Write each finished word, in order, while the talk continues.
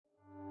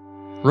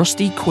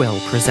Rusty Quill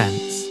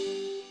presents.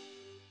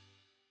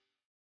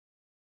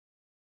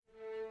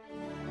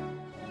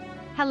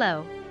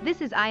 Hello, this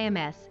is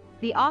IMS,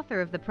 the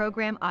author of the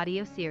program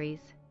audio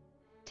series.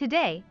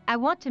 Today, I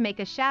want to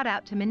make a shout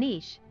out to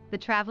Manish, the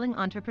traveling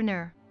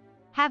entrepreneur.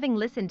 Having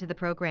listened to the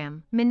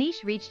program,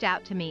 Manish reached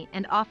out to me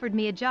and offered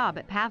me a job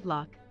at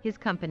Pavlok, his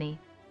company.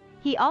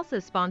 He also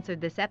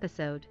sponsored this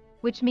episode,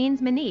 which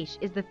means Manish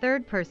is the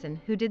third person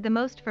who did the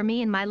most for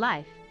me in my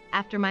life,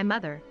 after my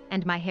mother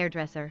and my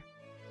hairdresser.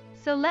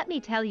 So let me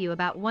tell you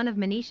about one of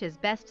Manish's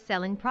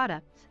best-selling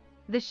products,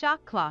 the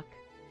Shock Clock.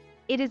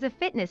 It is a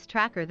fitness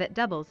tracker that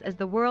doubles as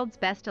the world's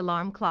best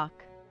alarm clock.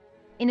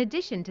 In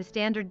addition to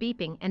standard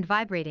beeping and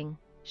vibrating,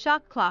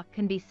 Shock Clock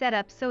can be set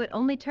up so it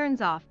only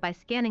turns off by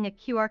scanning a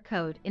QR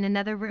code in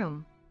another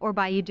room, or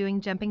by you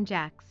doing jumping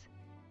jacks.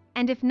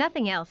 And if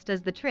nothing else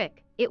does the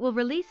trick, it will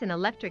release an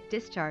electric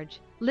discharge,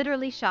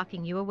 literally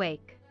shocking you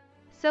awake.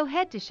 So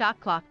head to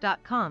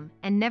shockclock.com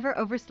and never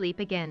oversleep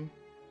again.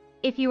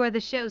 If you are the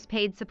show's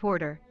paid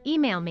supporter,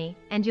 email me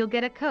and you'll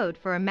get a code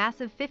for a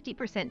massive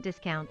 50%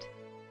 discount.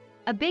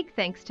 A big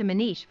thanks to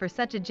Manish for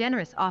such a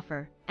generous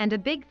offer, and a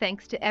big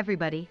thanks to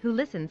everybody who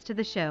listens to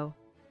the show.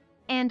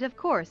 And of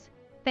course,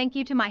 thank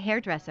you to my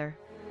hairdresser.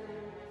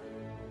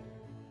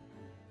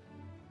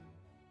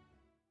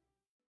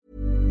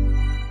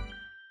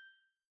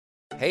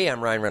 Hey,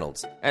 I'm Ryan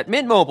Reynolds. At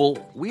Mint Mobile,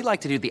 we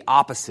like to do the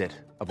opposite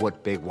of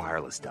what Big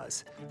Wireless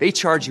does. They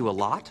charge you a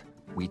lot,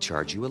 we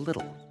charge you a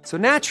little. So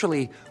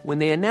naturally, when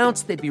they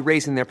announced they'd be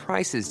raising their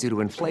prices due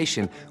to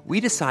inflation, we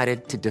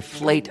decided to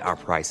deflate our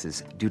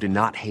prices due to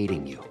not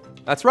hating you.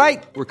 That's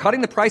right. We're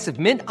cutting the price of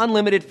Mint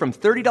Unlimited from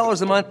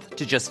 $30 a month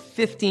to just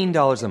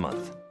 $15 a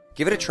month.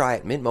 Give it a try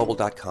at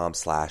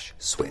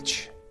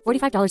mintmobile.com/switch.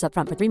 $45 up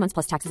front for 3 months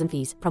plus taxes and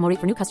fees. Promo rate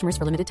for new customers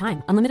for limited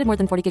time. Unlimited more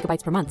than 40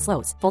 gigabytes per month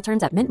slows. Full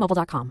terms at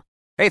mintmobile.com.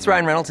 Hey, it's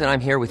Ryan Reynolds, and I'm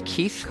here with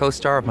Keith,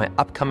 co-star of my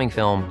upcoming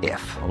film,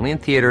 If, only in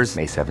theaters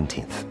May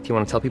 17th. Do you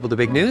want to tell people the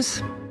big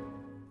news?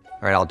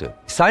 All right, I'll do it.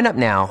 Sign up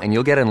now and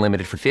you'll get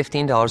unlimited for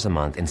 $15 a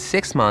month and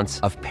 6 months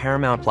of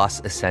Paramount Plus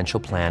Essential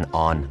Plan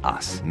on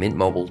us.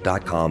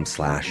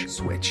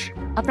 mintmobile.com/switch.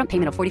 Upfront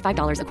payment of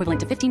 $45 equivalent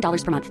to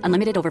 $15 per month.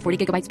 Unlimited over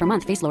 40 gigabytes per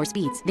month. Face lower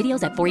speeds.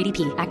 Videos at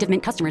 480p. Active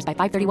Mint customers by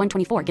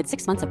 531.24 get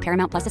 6 months of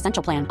Paramount Plus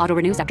Essential Plan. Auto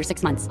renews after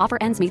 6 months. Offer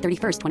ends May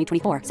 31st,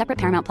 2024. Separate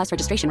Paramount Plus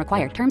registration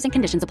required. Terms and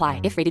conditions apply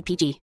if rated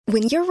PG.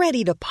 When you're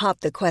ready to pop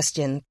the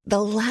question,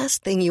 the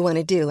last thing you want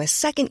to do is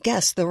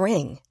second-guess the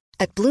ring.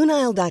 At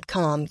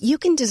BlueNile.com, you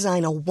can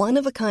design a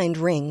one-of-a-kind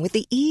ring with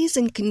the ease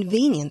and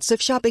convenience of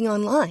shopping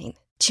online.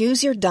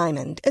 Choose your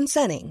diamond and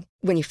setting.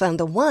 When you find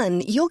the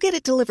one, you'll get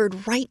it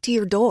delivered right to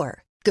your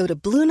door. Go to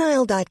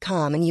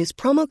BlueNile.com and use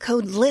promo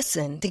code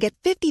LISTEN to get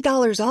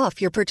 $50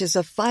 off your purchase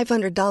of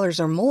 $500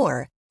 or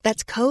more.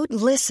 That's code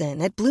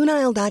LISTEN at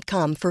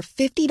BlueNile.com for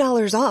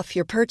 $50 off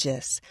your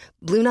purchase.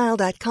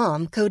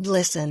 BlueNile.com, code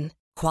LISTEN.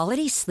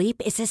 Quality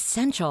sleep is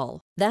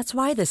essential. That's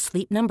why the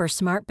Sleep Number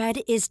Smart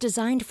Bed is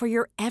designed for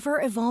your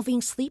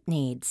ever-evolving sleep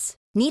needs.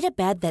 Need a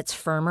bed that's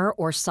firmer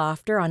or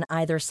softer on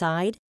either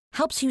side?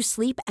 Helps you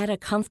sleep at a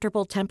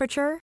comfortable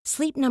temperature?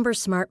 Sleep Number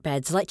Smart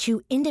Beds let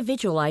you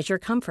individualize your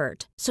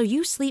comfort, so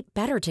you sleep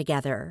better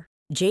together.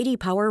 J.D.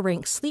 Power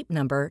ranks Sleep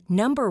Number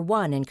number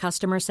 1 in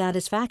customer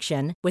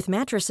satisfaction with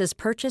mattresses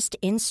purchased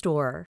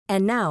in-store.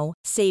 And now,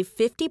 save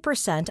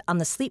 50% on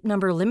the Sleep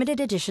Number Limited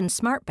Edition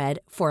Smart Bed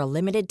for a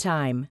limited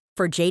time.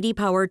 For J.D.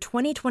 Power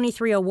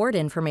 2023 award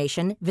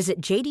information,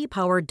 visit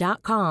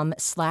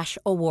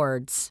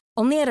jdpower.com/awards.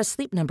 Only at a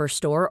Sleep Number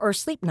store or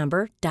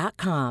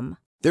sleepnumber.com.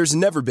 There's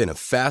never been a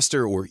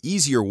faster or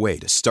easier way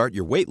to start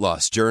your weight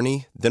loss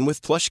journey than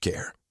with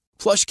PlushCare.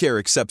 PlushCare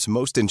accepts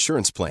most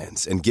insurance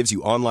plans and gives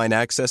you online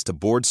access to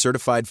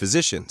board-certified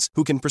physicians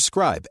who can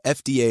prescribe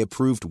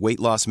FDA-approved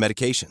weight loss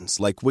medications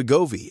like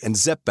Wegovy and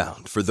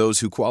Zepbound for those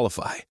who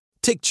qualify.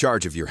 Take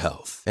charge of your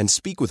health and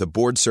speak with a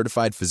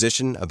board-certified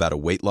physician about a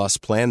weight loss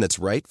plan that's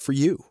right for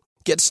you.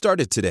 Get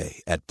started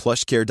today at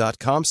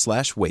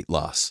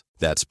plushcare.com/weight-loss.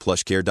 That's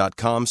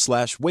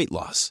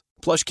plushcare.com/weight-loss.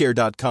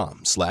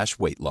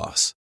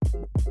 plushcare.com/weight-loss.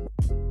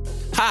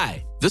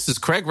 Hi, this is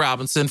Craig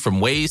Robinson from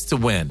Ways to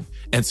Win,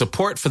 and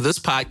support for this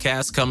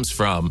podcast comes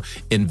from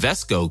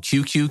Invesco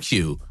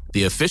QQQ,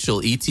 the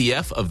official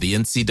ETF of the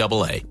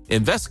NCAA.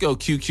 Invesco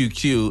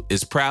QQQ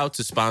is proud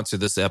to sponsor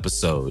this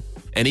episode,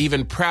 and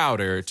even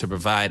prouder to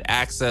provide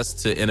access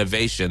to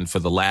innovation for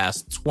the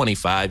last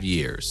 25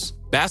 years.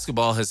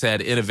 Basketball has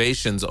had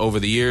innovations over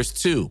the years,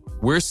 too.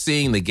 We're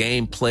seeing the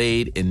game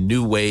played in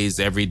new ways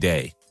every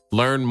day.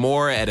 Learn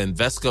more at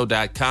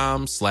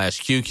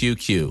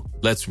Invesco.com/QQQ.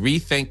 Let's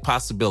rethink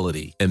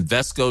possibility.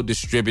 Invesco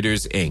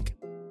Distributors, Inc.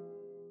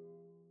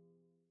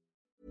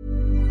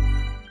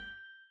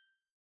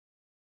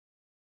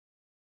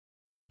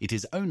 It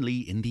is only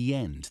in the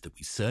end that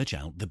we search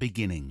out the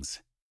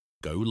beginnings.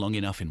 Go long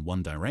enough in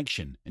one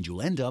direction and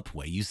you'll end up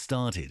where you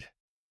started.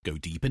 Go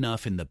deep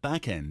enough in the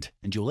back end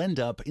and you'll end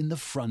up in the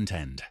front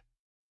end.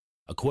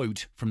 A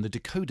quote from the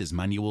Decoder's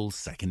Manual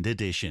 2nd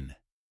edition.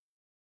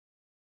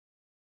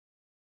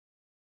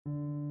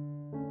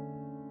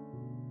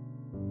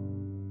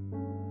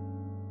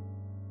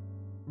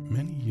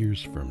 Many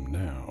years from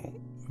now,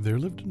 there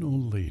lived an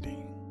old lady.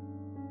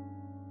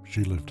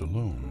 She lived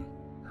alone,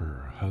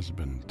 her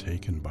husband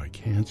taken by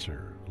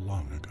cancer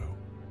long ago.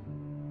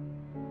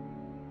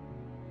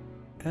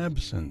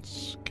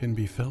 Absence can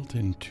be felt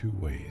in two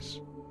ways.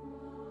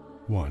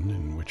 One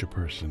in which a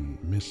person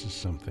misses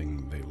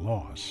something they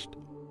lost,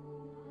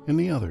 and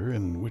the other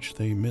in which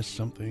they miss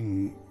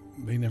something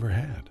they never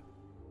had.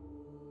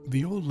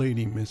 The old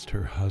lady missed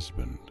her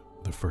husband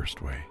the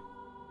first way,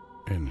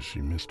 and she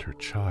missed her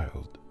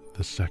child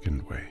the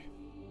second way.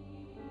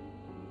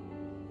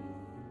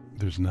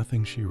 There's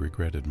nothing she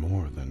regretted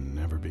more than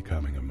never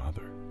becoming a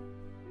mother.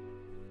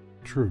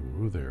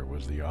 True, there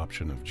was the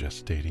option of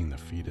gestating the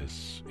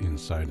fetus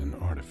inside an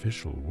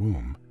artificial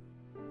womb,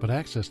 but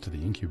access to the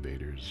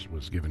incubators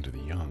was given to the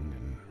young,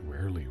 and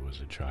rarely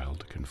was a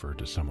child conferred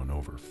to someone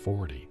over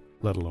 40,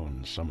 let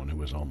alone someone who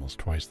was almost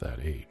twice that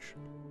age.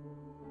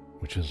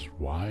 Which is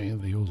why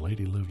the old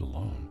lady lived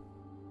alone.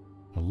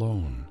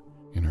 Alone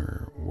in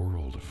her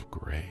world of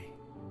gray.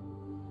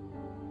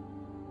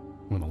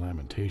 When the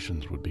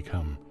lamentations would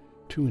become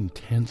too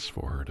intense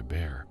for her to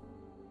bear,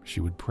 she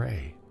would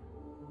pray.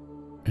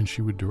 And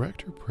she would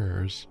direct her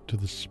prayers to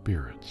the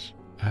spirits,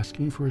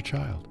 asking for a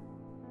child.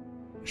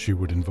 She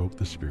would invoke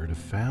the spirit of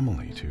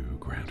family to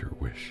grant her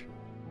wish.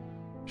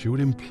 She would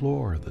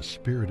implore the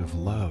spirit of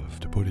love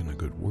to put in a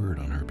good word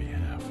on her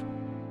behalf.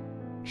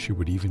 She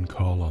would even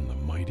call on the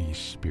mighty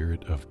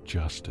spirit of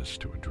justice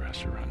to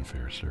address her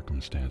unfair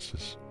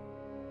circumstances.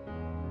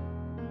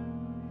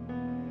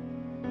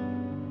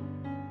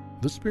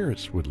 The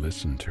spirits would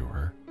listen to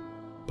her,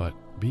 but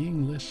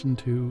being listened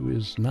to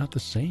is not the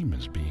same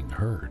as being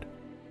heard.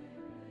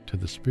 To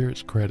the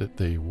spirits' credit,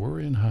 they were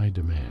in high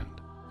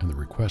demand, and the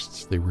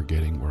requests they were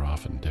getting were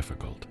often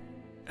difficult.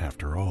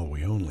 After all,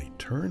 we only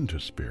turn to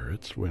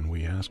spirits when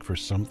we ask for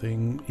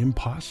something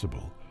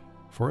impossible.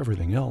 For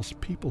everything else,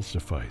 people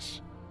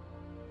suffice.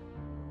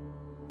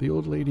 The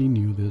old lady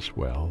knew this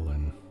well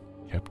and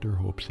kept her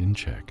hopes in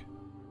check.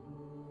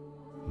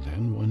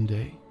 Then one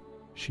day,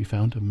 she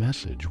found a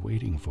message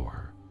waiting for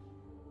her.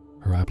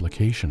 Her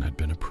application had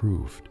been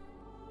approved.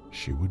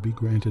 She would be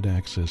granted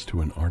access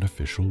to an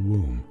artificial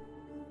womb.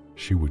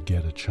 She would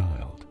get a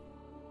child.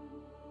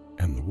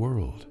 And the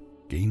world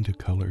gained a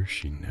color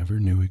she never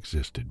knew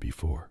existed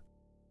before.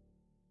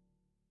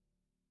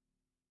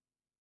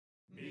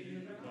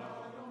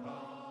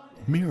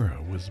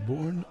 Mira was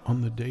born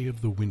on the day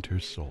of the winter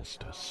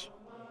solstice.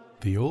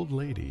 The old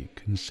lady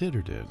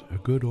considered it a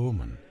good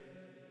omen.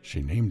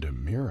 She named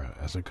him Mira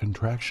as a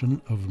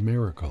contraction of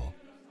miracle,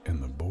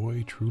 and the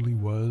boy truly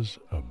was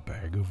a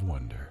bag of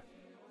wonder.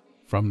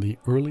 From the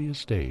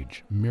earliest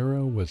age,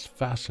 Mira was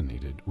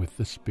fascinated with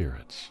the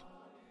spirits.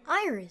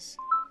 Iris,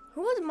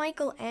 who was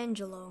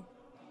Michelangelo?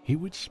 He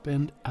would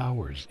spend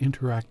hours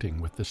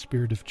interacting with the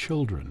spirit of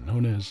children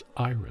known as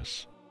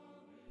Iris.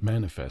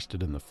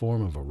 Manifested in the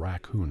form of a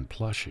raccoon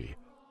plushie,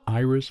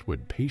 Iris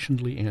would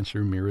patiently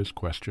answer Mira's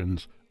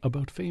questions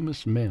about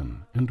famous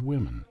men and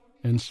women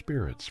and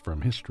spirits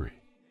from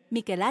history.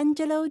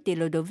 Michelangelo di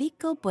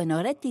Lodovico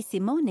Buonarroti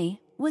Simone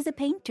was a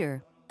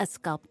painter, a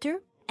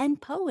sculptor,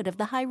 and poet of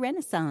the High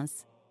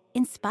Renaissance.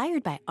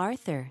 Inspired by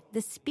Arthur,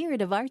 the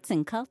spirit of arts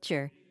and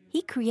culture,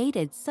 he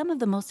created some of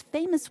the most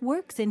famous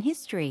works in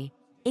history,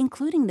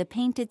 including the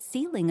painted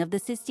ceiling of the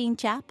Sistine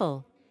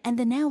Chapel and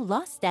the now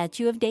lost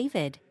statue of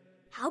David.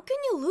 How can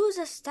you lose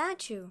a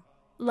statue?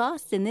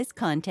 Lost in this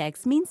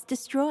context means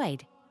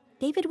destroyed.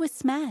 David was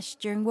smashed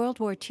during World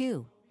War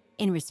II.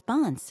 In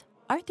response,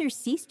 Arthur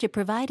ceased to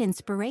provide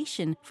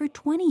inspiration for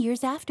 20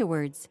 years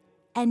afterwards,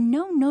 and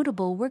no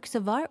notable works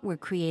of art were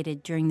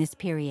created during this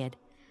period.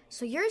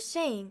 So you're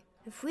saying,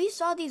 if we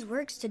saw these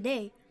works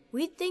today,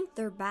 we'd think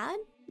they're bad?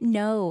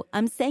 No,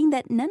 I'm saying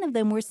that none of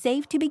them were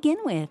saved to begin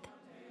with.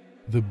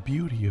 The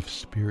beauty of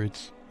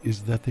spirits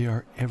is that they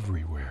are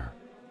everywhere.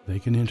 They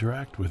can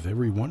interact with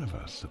every one of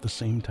us at the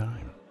same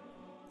time.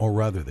 Or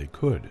rather, they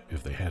could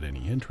if they had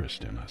any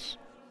interest in us.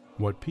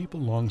 What people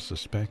long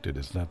suspected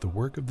is that the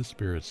work of the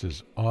spirits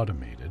is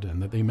automated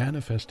and that they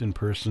manifest in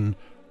person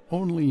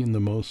only in the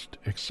most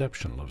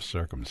exceptional of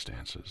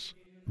circumstances.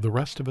 The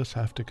rest of us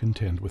have to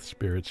contend with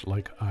spirits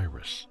like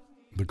Iris.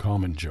 The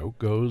common joke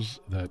goes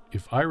that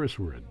if Iris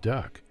were a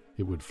duck,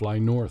 it would fly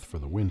north for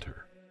the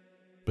winter.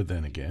 But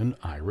then again,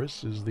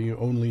 Iris is the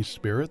only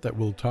spirit that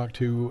will talk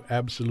to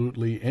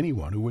absolutely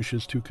anyone who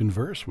wishes to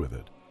converse with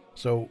it.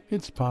 So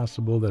it's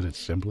possible that it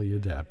simply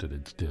adapted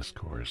its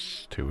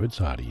discourse to its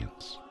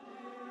audience.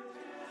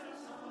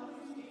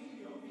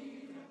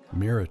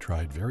 Mira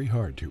tried very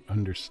hard to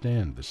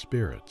understand the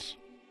spirits.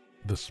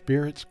 The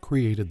spirits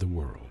created the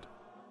world.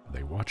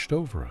 They watched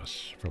over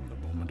us from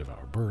the moment of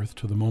our birth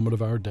to the moment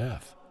of our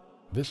death.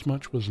 This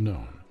much was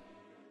known.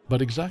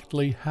 But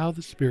exactly how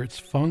the spirits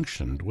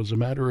functioned was a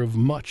matter of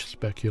much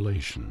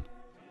speculation.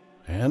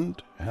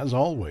 And, as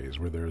always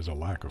where there is a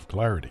lack of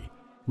clarity,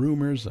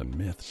 rumors and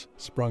myths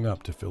sprung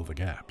up to fill the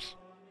gaps.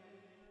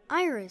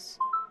 Iris,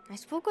 I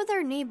spoke with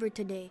our neighbor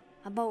today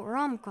about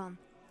Rom-Com,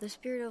 the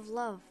spirit of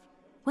love.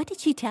 What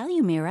did she tell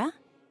you, Mira?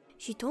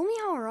 She told me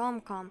how a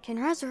rom-com can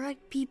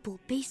resurrect people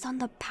based on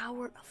the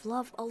power of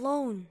love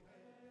alone.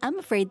 I'm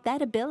afraid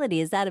that ability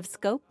is out of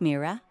scope,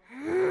 Mira.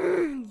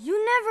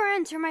 You never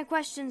answer my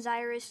questions,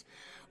 Iris.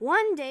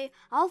 One day,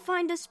 I'll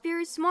find a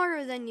spirit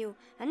smarter than you,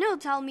 and it'll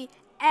tell me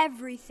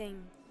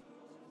everything.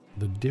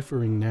 The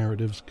differing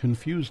narratives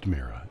confused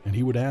Mira, and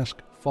he would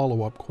ask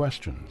follow-up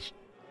questions.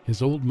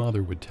 His old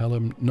mother would tell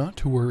him not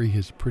to worry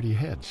his pretty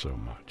head so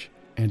much,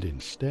 and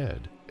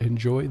instead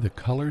enjoy the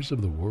colors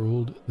of the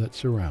world that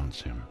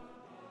surrounds him.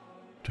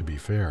 To be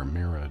fair,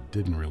 Mira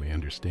didn't really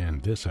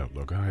understand this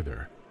outlook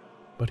either,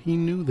 but he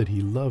knew that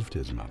he loved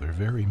his mother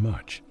very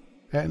much,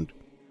 and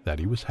that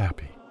he was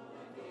happy.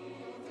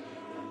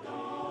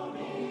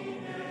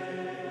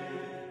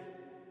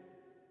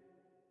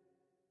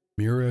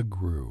 Mira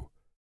grew.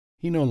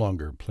 He no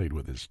longer played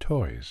with his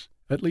toys,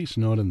 at least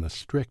not in the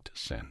strict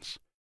sense.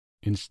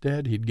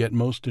 Instead, he'd get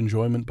most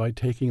enjoyment by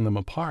taking them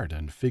apart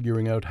and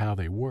figuring out how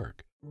they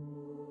work.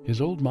 His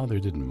old mother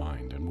didn't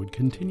mind and would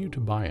continue to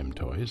buy him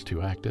toys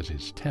to act as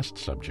his test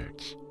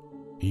subjects,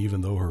 even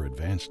though her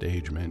advanced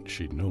age meant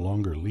she'd no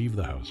longer leave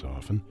the house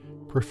often,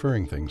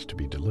 preferring things to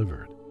be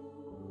delivered.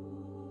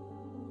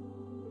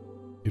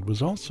 It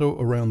was also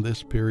around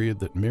this period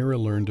that Mira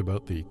learned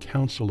about the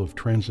Council of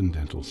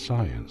Transcendental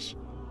Science.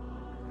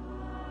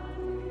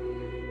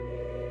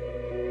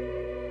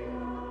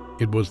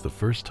 It was the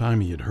first time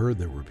he had heard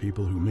there were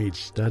people who made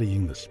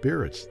studying the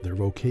spirits their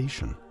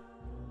vocation.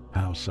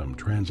 How some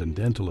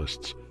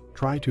transcendentalists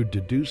try to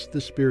deduce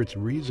the spirits'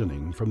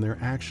 reasoning from their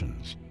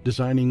actions,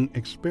 designing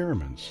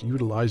experiments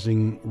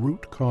utilizing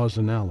root cause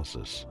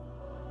analysis.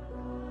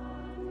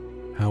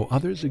 How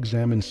others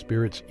examine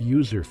spirits'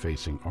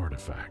 user-facing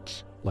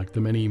artifacts, like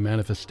the many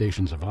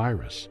manifestations of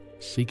Iris,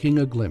 seeking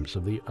a glimpse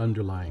of the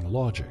underlying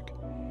logic.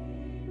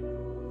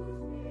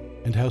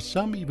 And how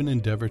some even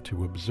endeavor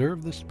to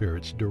observe the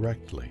spirits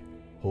directly,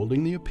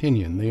 holding the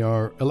opinion they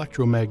are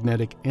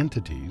electromagnetic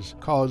entities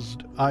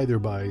caused either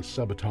by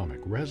subatomic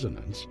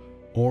resonance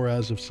or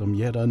as of some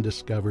yet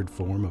undiscovered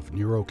form of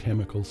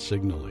neurochemical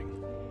signaling.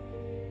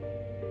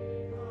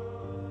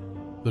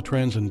 The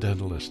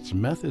transcendentalists'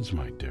 methods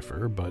might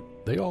differ, but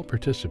they all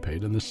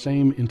participate in the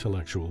same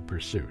intellectual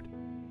pursuit: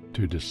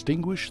 to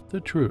distinguish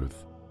the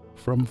truth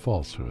from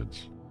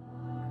falsehoods.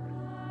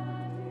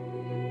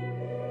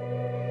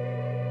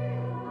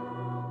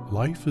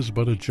 Life is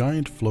but a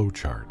giant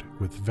flowchart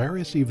with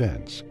various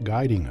events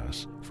guiding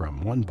us from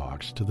one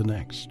box to the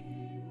next.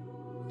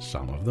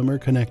 Some of them are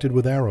connected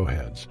with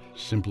arrowheads,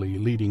 simply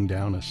leading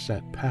down a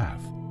set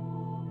path.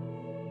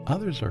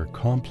 Others are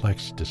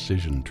complex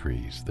decision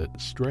trees that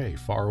stray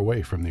far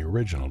away from the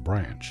original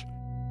branch.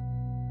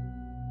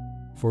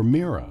 For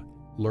Mira,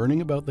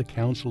 learning about the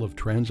Council of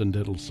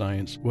Transcendental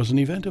Science was an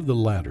event of the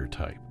latter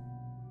type.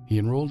 He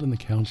enrolled in the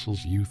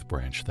Council's youth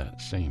branch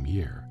that same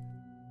year.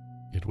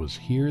 It was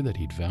here that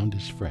he'd found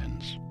his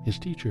friends, his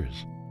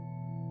teachers,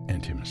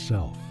 and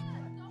himself.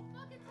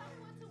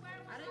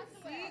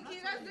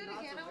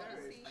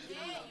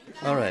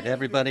 All right,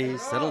 everybody,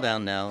 settle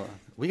down now.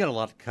 We got a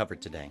lot to cover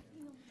today.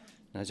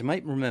 Now, as you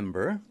might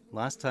remember,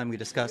 last time we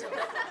discussed...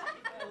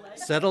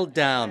 Settle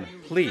down,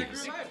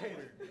 please.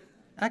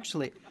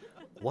 Actually,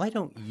 why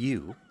don't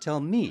you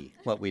tell me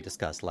what we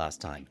discussed last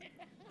time?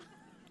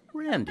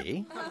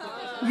 Randy,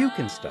 you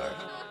can start.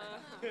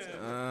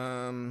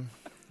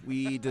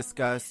 We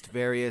discussed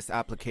various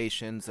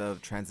applications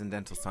of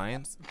transcendental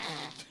science.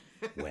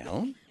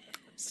 Well,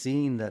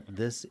 seeing that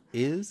this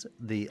is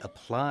the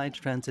Applied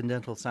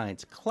Transcendental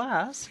Science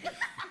class,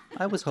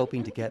 I was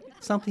hoping to get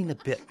something a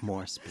bit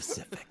more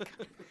specific.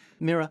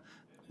 Mira,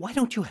 why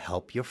don't you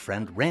help your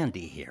friend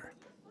Randy here?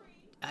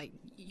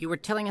 You were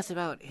telling us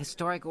about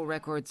historical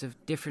records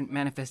of different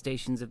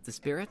manifestations of the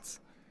spirits?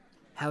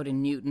 How to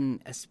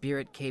Newton, a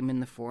spirit came in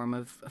the form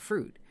of a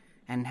fruit,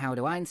 and how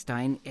to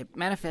Einstein, it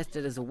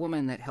manifested as a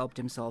woman that helped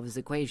him solve his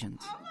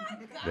equations.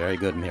 Very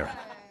good, Mira.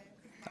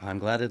 I'm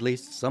glad at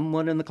least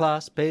someone in the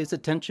class pays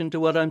attention to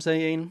what I'm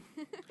saying,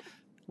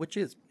 which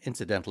is,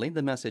 incidentally,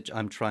 the message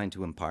I'm trying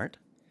to impart.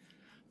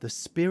 The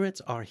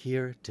spirits are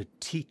here to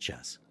teach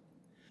us,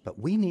 but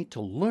we need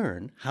to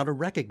learn how to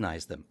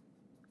recognize them.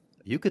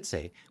 You could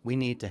say we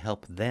need to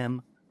help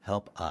them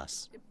help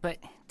us. But,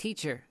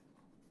 teacher,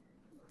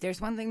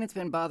 there's one thing that's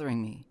been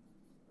bothering me,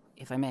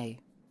 if I may.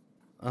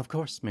 Of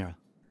course, Mira.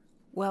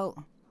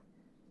 Well,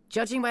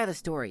 judging by the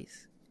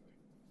stories,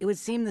 it would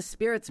seem the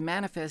spirits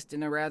manifest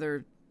in a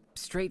rather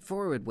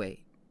straightforward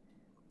way.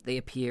 They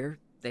appear,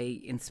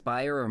 they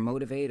inspire or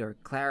motivate or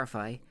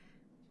clarify,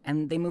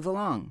 and they move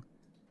along.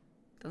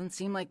 Doesn't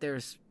seem like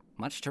there's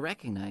much to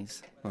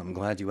recognize. I'm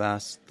glad you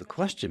asked the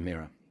question,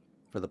 Mira.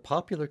 For the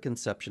popular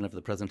conception of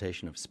the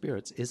presentation of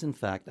spirits is in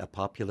fact a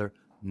popular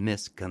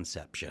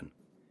misconception.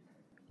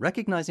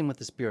 Recognizing what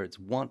the spirits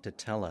want to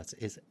tell us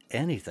is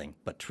anything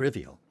but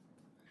trivial.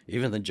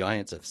 Even the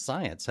giants of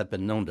science have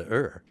been known to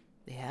err.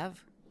 They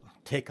have?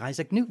 Take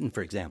Isaac Newton,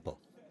 for example.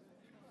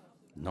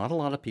 Not a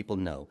lot of people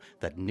know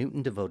that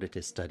Newton devoted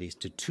his studies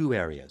to two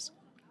areas.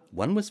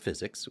 One was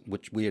physics,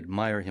 which we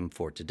admire him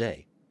for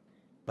today.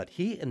 but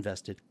he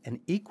invested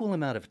an equal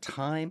amount of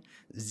time,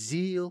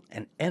 zeal,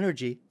 and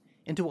energy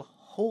into a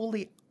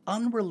wholly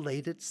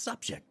unrelated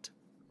subject.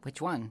 Which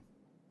one?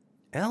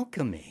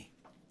 Alchemy.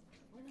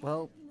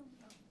 Well,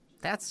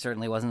 that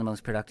certainly wasn't the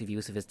most productive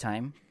use of his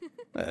time.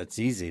 It's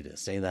easy to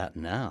say that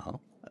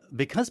now.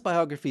 Because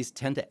biographies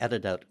tend to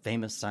edit out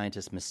famous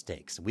scientists'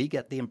 mistakes, we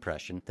get the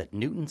impression that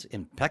Newton's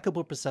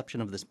impeccable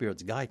perception of the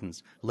Spirit's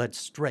guidance led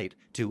straight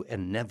to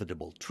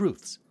inevitable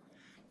truths.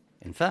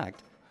 In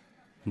fact,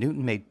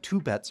 Newton made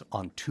 2 bets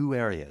on 2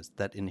 areas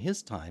that in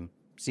his time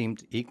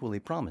seemed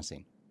equally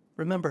promising.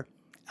 Remember,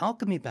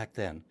 alchemy back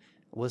then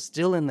was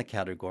still in the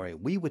category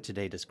we would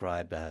today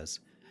describe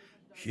as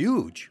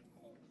huge,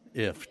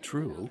 if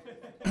true.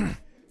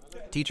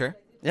 Teacher?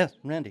 Yes,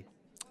 Randy.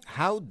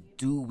 How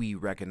do we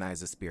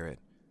recognize a spirit?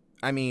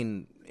 I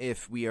mean,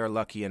 if we are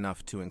lucky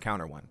enough to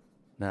encounter one.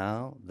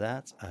 Now,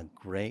 that's a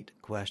great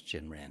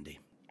question, Randy.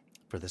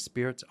 For the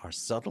spirits are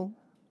subtle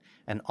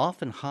and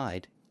often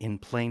hide in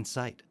plain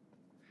sight.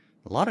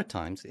 A lot of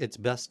times, it's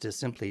best to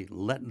simply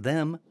let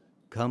them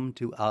come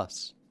to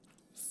us.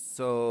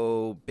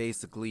 So,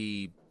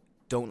 basically,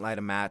 don't light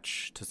a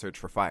match to search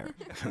for fire.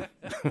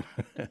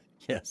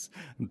 Yes,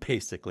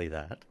 basically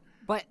that.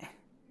 But...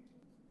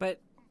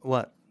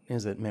 What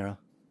is it, Mira?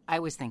 I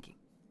was thinking,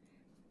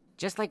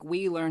 just like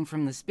we learn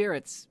from the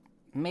spirits,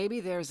 maybe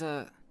there's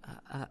a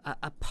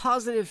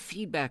positive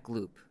feedback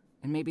loop,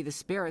 and maybe the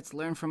spirits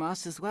learn from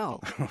us as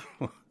well.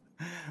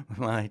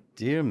 My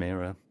dear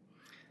Mira,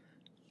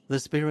 the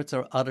spirits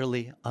are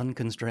utterly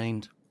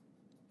unconstrained,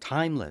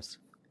 timeless,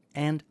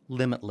 and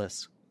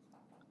limitless.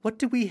 What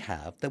do we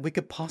have that we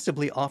could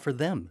possibly offer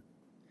them?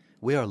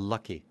 We are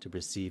lucky to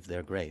receive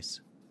their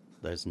grace.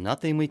 There's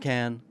nothing we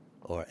can,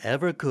 or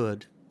ever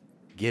could,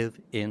 give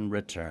in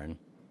return.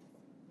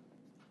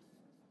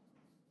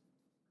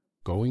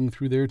 Going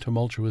through their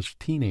tumultuous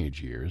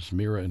teenage years,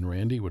 Mira and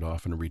Randy would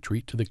often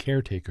retreat to the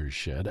caretaker's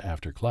shed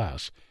after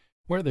class,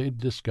 where they'd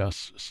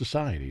discuss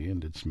society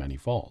and its many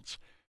faults.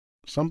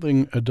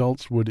 Something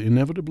adults would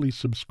inevitably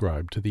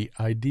subscribe to the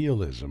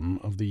idealism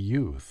of the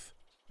youth,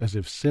 as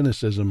if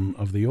cynicism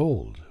of the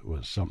old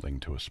was something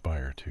to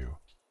aspire to.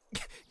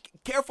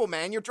 Careful,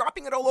 man. You're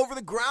dropping it all over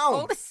the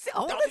ground.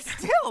 Hold it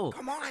still.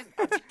 Come on.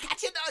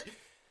 Catch it.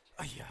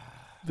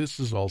 This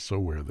is also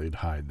where they'd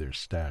hide their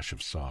stash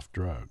of soft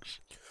drugs.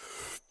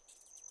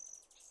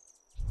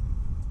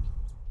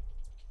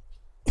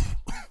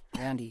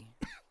 Randy,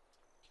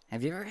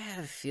 have you ever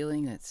had a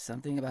feeling that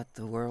something about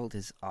the world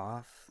is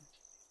off?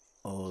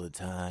 All the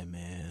time,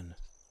 man.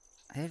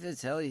 I have to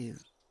tell you,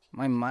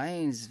 my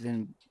mind's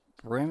been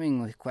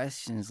brimming with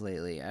questions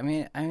lately. I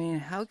mean,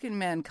 how can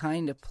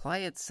mankind apply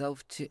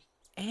itself to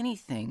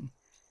anything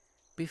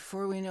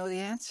before we know the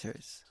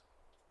answers?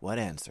 What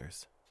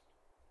answers?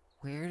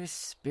 Where do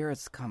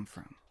spirits come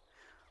from?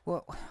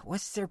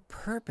 What's their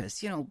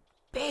purpose?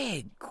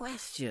 Big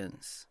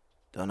questions.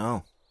 Don't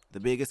know.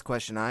 The biggest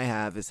question I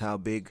have is how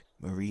big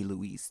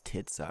Marie-Louise's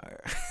tits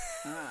are.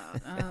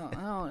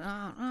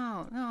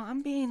 No,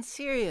 I'm being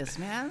serious,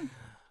 man.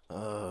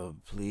 Oh,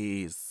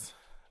 please.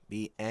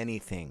 Be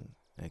anything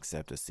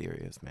except a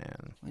serious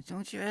man. Well,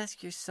 don't you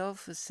ask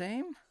yourself the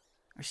same?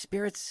 Are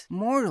spirits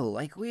mortal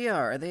like we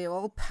are? Are they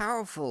all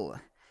powerful?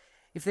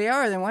 If they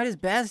are, then why does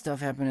bad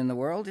stuff happen in the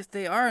world? If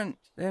they aren't,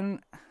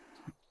 then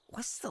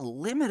what's the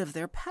limit of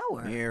their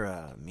power?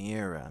 Mira.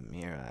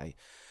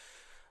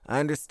 I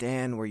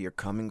understand where you're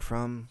coming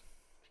from,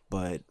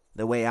 but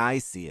the way I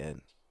see it,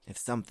 if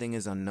something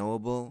is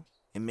unknowable,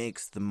 it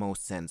makes the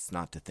most sense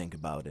not to think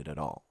about it at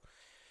all.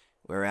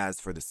 Whereas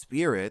for the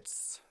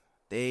spirits,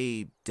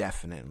 they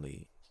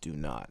definitely do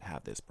not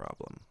have this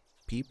problem.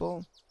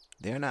 People,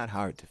 they're not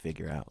hard to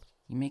figure out.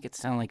 You make it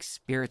sound like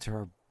spirits are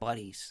our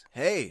buddies.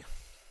 Hey,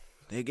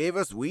 they gave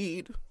us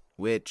weed,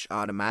 which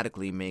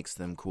automatically makes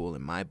them cool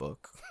in my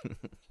book.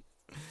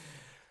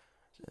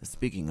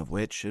 Speaking of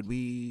which, should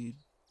we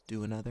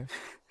do another?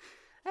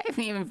 I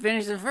haven't even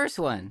finished the first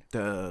one.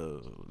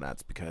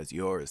 That's because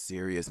you're a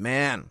serious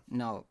man.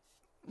 No,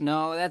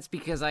 that's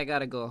because I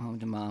gotta go home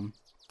to Mom.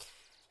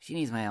 She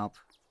needs my help.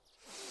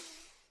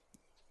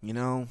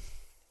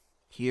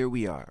 Here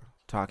we are,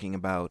 talking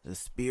about the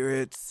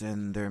spirits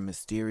and their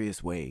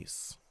mysterious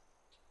ways.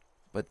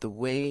 But the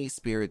way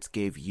spirits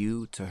gave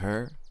you to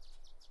her,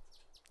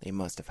 they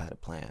must have had a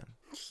plan.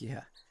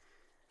 Yeah.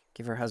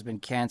 Give her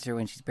husband cancer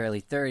when she's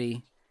barely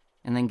 30,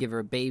 and then give her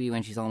a baby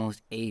when she's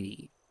almost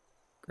 80.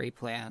 Great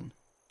plan.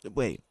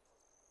 Wait,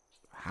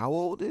 how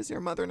old is your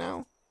mother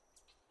now?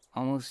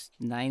 Almost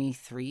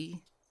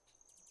 93?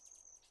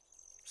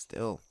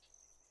 Still,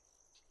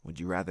 would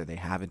you rather they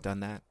haven't done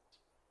that?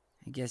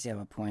 I guess you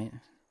have a point.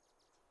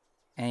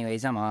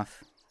 Anyways, I'm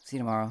off. See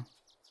you tomorrow.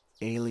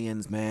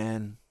 Aliens,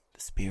 man.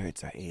 The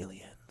spirits are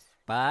aliens.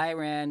 Bye,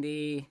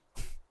 Randy.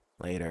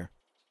 Later.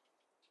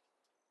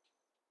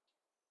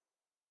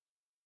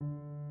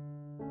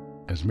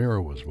 As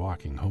Mira was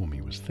walking home,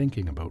 he was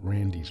thinking about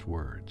Randy's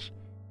words.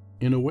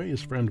 In a way,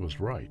 his friend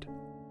was right.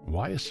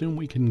 Why assume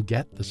we can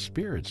get the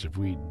spirits if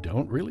we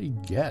don't really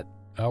get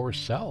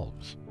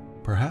ourselves?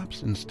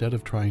 Perhaps instead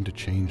of trying to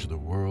change the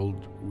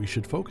world, we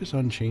should focus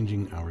on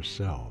changing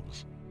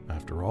ourselves.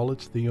 After all,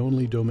 it's the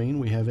only domain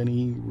we have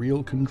any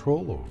real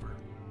control over.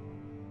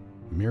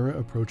 Mira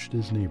approached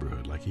his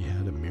neighborhood like he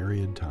had a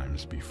myriad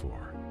times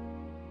before.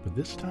 But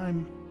this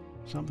time,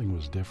 something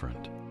was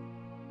different.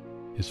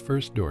 His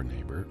first-door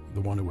neighbor,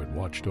 the one who had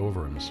watched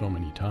over him so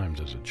many times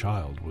as a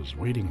child, was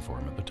waiting for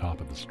him at the top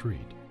of the street.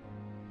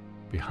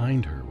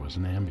 Behind her was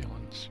an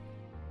ambulance.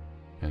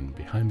 And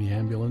behind the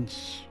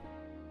ambulance,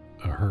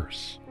 a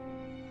hearse.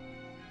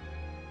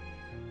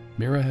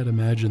 Mira had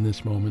imagined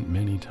this moment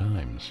many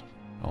times,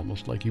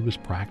 almost like he was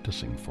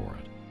practicing for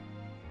it.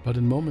 But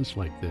in moments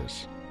like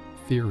this,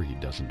 theory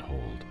doesn't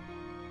hold,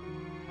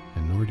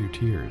 and nor do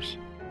tears.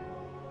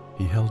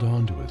 He held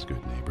on to his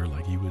good neighbor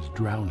like he was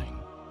drowning,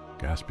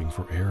 gasping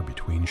for air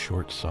between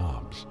short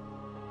sobs.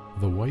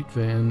 The white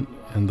van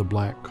and the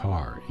black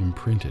car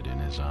imprinted in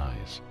his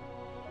eyes,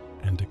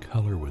 and the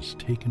color was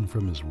taken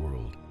from his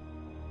world,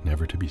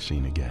 never to be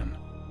seen again.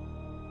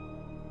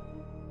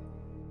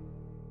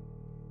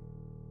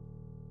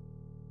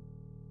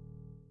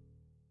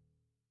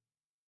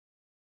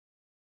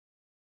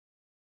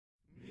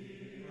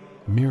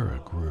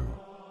 Mira grew,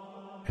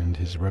 and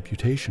his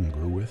reputation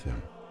grew with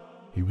him.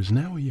 He was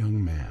now a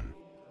young man.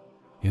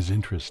 His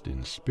interest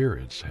in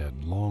spirits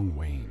had long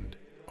waned,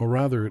 or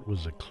rather it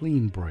was a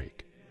clean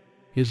break.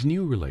 His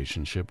new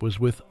relationship was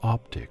with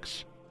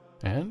optics,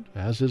 and,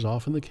 as is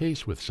often the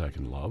case with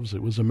second loves,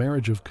 it was a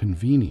marriage of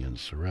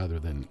convenience rather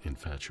than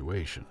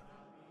infatuation.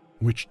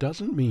 Which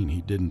doesn't mean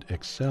he didn't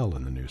excel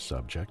in the new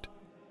subject.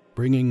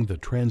 Bringing the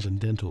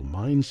transcendental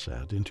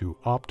mindset into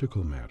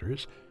optical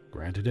matters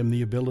granted him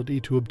the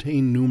ability to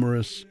obtain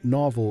numerous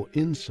novel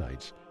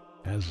insights,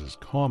 as is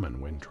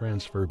common when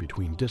transfer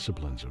between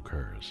disciplines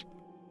occurs.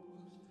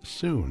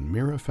 Soon,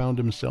 Mira found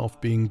himself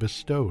being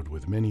bestowed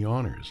with many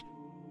honors.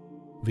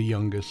 The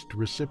youngest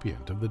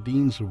recipient of the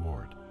Dean's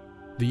Award,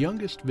 the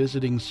youngest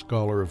visiting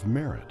scholar of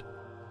merit,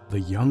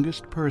 the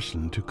youngest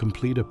person to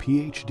complete a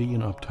PhD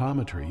in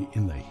optometry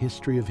in the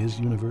history of his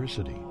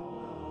university.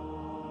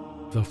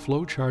 The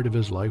flowchart of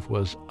his life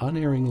was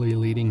unerringly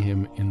leading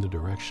him in the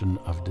direction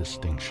of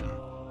distinction.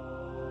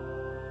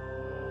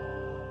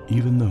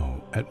 Even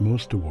though, at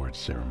most awards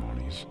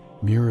ceremonies,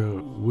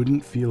 Mira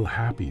wouldn't feel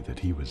happy that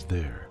he was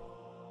there,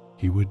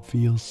 he would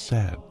feel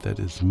sad that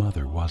his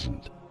mother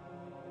wasn't.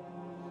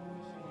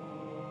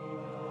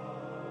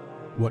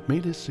 What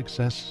made his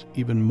success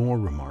even more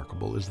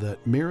remarkable is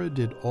that Mira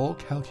did all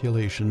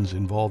calculations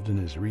involved in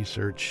his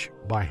research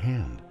by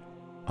hand,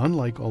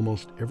 unlike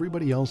almost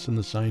everybody else in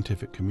the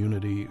scientific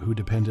community who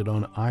depended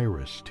on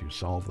iris to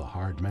solve the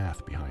hard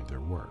math behind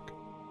their work.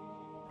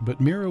 But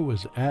Mira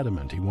was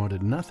adamant he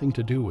wanted nothing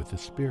to do with the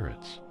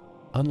spirits.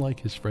 Unlike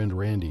his friend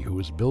Randy, who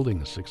was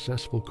building a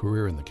successful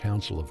career in the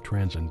Council of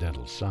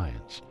Transcendental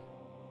Science,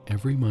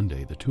 every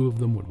Monday the two of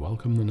them would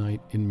welcome the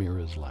night in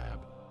Mira's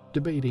lab,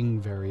 debating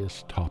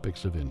various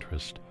topics of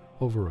interest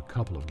over a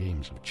couple of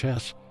games of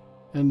chess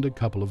and a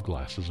couple of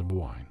glasses of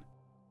wine.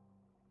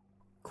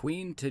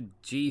 Queen to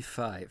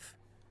G5.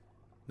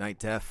 Knight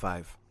to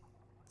F5.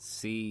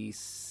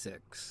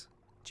 C6.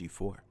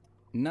 G4.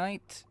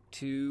 Knight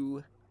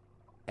to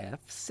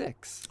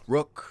F6.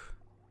 Rook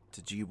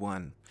to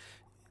G1.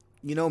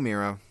 You know,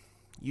 Mira,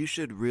 you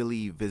should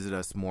really visit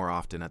us more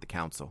often at the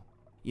council.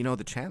 You know,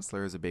 the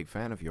Chancellor is a big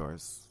fan of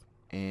yours.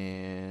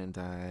 And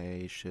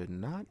I should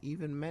not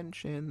even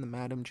mention the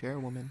Madam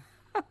Chairwoman.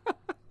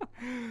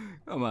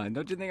 Come on,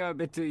 don't you think I'm a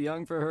bit too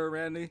young for her,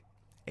 Randy?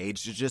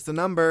 Age is just a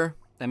number.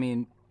 I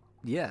mean,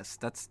 yes,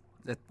 that's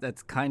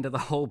kind of the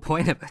whole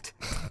point of it.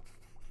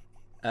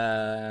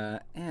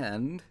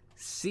 And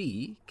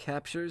C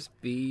captures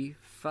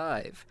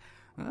B5.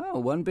 Oh,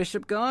 one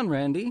bishop gone,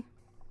 Randy.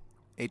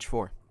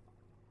 H4.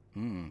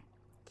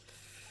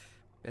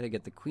 Better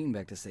get the queen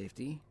back to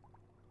safety.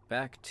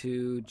 Back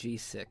to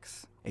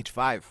G6.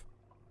 H5.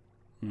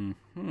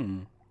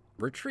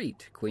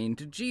 Retreat. Queen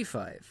to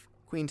G5.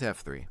 Queen to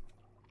F3.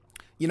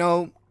 You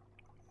know,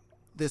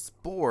 this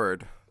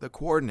board, the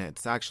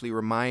coordinates, actually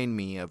remind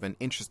me of an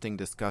interesting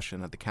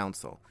discussion at the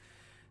council.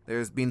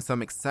 There's been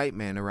some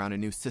excitement around a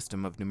new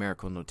system of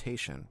numerical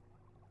notation.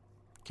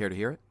 Care to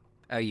hear it?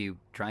 Are you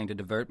trying to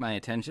divert my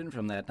attention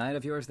from that night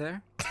of yours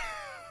there?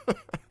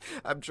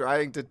 I'm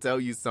trying to tell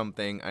you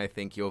something I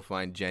think you'll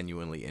find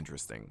genuinely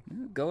interesting.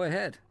 Go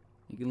ahead.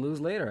 You can lose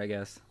later, I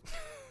guess.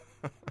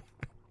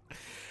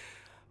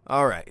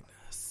 All right.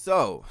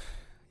 So,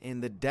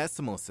 in the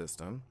decimal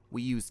system,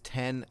 we use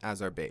 10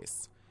 as our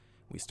base.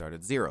 We start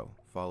at 0,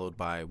 followed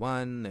by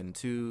 1, and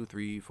 2,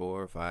 3,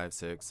 4, 5,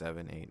 6,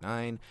 7, 8,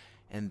 9.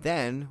 And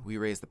then we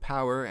raise the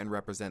power and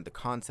represent the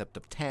concept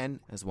of 10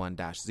 as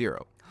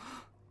 1-0.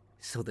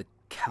 So the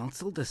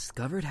council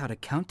discovered how to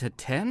count to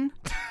 10?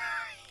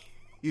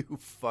 You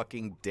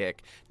fucking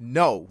dick.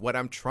 No, what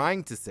I'm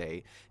trying to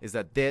say is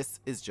that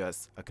this is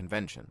just a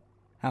convention.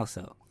 How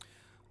so?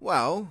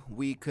 Well,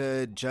 we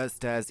could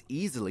just as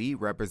easily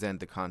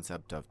represent the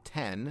concept of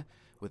 10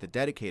 with a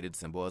dedicated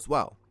symbol as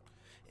well.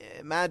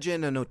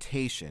 Imagine a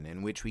notation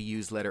in which we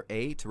use letter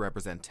A to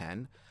represent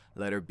 10,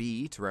 letter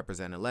B to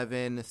represent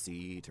 11,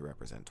 C to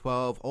represent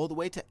 12, all the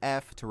way to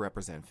F to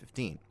represent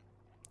 15.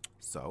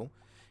 So,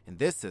 in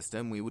this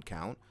system, we would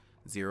count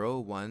 0,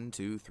 1,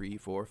 2, 3,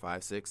 4,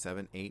 5, 6,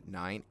 7, 8,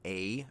 9,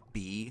 A,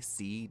 B,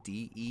 C,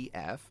 D, E,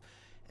 F,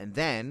 and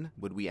then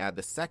would we add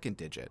the second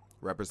digit,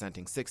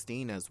 representing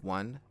 16 as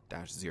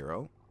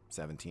 1-0,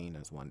 17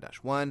 as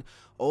 1-1,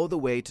 all the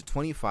way to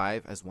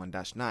 25 as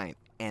 1-9.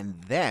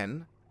 And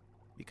then,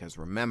 because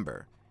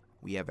remember,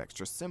 we have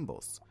extra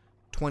symbols.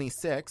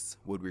 26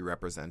 would be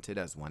represented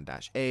as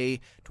 1-A,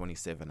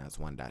 27 as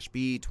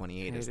 1-B,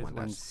 28 as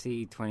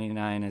 1-C,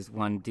 29 as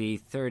 1D,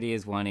 30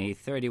 as 1E,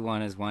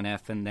 31 as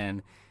 1F, and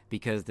then,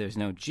 because there's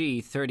no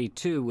G,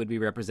 32 would be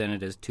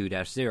represented as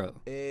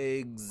 2-0.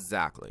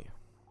 Exactly.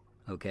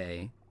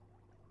 Okay.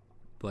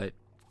 But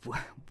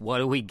what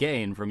do we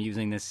gain from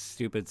using this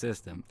stupid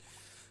system?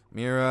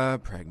 Mira,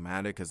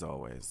 pragmatic as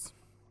always.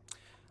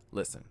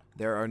 Listen,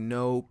 there are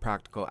no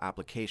practical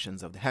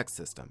applications of the hex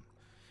system.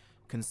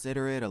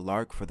 Consider it a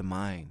lark for the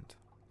mind.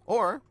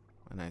 Or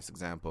a nice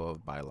example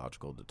of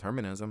biological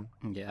determinism.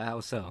 Yeah,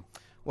 how so?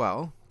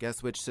 Well,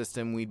 guess which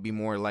system we'd be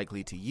more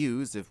likely to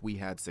use if we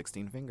had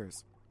 16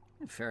 fingers.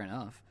 Fair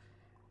enough.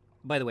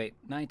 By the way,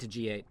 knight to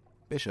G8.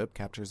 Bishop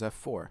captures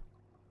F4.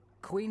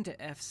 Queen to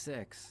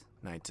F6.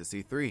 Knight to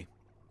C3.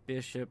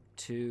 Bishop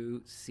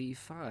to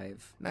C5.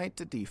 Knight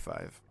to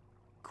D5.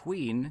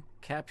 Queen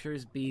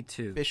captures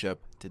B2. Bishop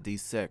to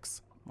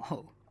D6.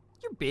 Whoa,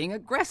 you're being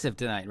aggressive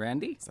tonight,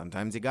 Randy.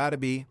 Sometimes you gotta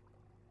be.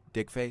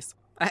 Dickface.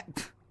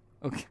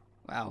 Okay,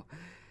 wow.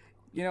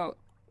 You know,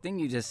 thing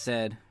you just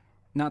said,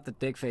 not the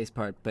dickface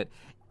part, but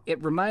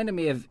it reminded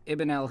me of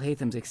Ibn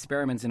al-Haytham's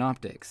experiments in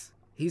optics.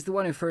 He's the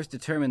one who first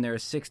determined there are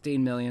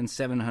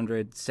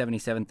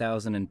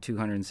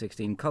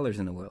 16,777,216 colors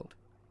in the world.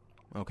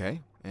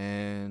 Okay,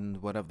 and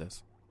what of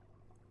this?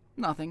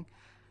 Nothing.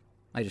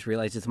 I just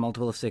realized it's a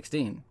multiple of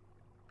 16.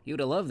 You'd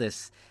have loved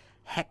this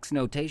hex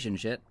notation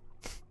shit.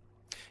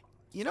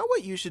 You know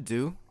what you should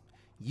do?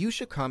 You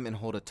should come and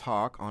hold a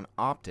talk on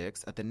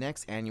optics at the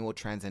next annual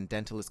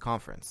Transcendentalist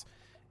Conference.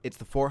 It's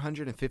the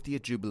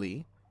 450th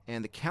Jubilee,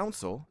 and the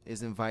Council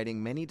is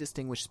inviting many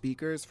distinguished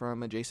speakers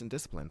from adjacent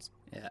disciplines.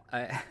 Yeah,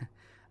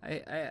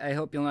 I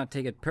hope you'll not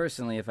take it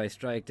personally if I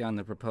strike down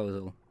the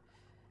proposal.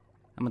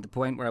 I'm at the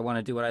point where I want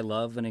to do what I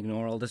love and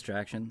ignore all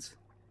distractions.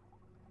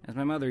 As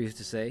my mother used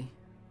to say,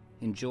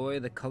 enjoy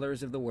the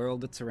colors of the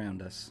world that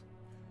surround us.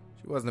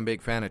 She wasn't a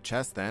big fan of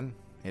chess then,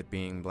 it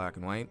being black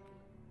and white.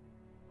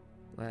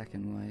 Black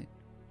and white.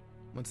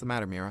 What's the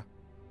matter, Mira?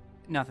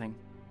 Nothing.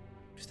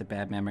 Just a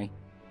bad memory.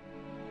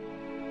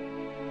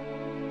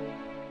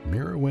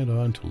 Mira went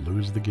on to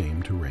lose the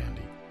game to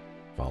Randy,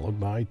 followed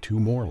by 2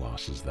 more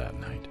losses that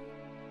night.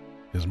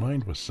 His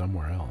mind was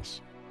somewhere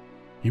else.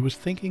 He was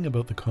thinking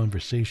about the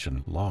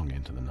conversation long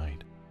into the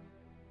night.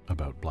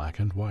 About black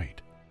and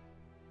white.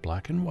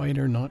 Black and white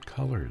are not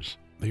colors.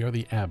 They are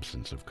the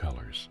absence of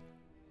colors.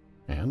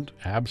 And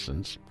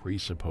absence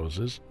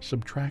presupposes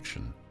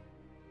subtraction.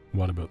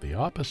 What about the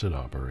opposite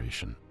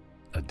operation?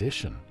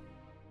 Addition.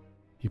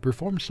 He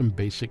performed some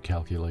basic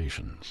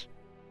calculations.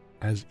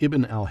 As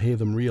Ibn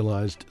al-Haytham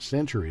realized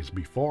centuries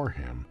before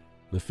him,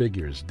 the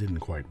figures didn't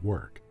quite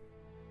work.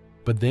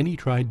 But then he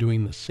tried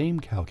doing the same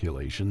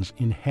calculations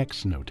in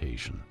hex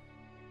notation,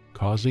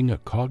 causing a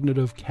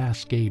cognitive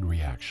cascade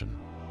reaction.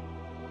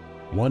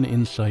 One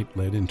insight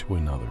led into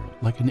another,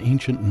 like an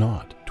ancient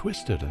knot,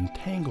 twisted and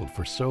tangled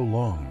for so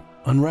long,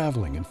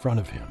 unraveling in front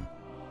of him.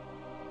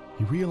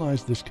 He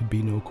realized this could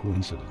be no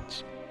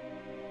coincidence.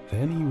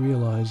 Then he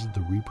realized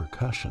the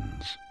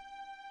repercussions.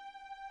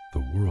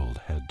 The world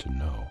had to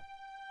know.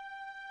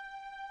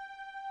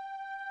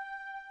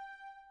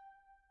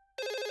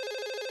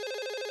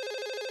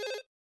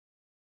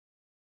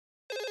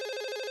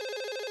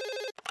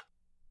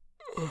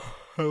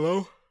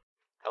 Hello?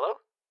 Hello?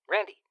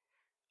 Randy,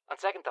 on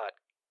second thought,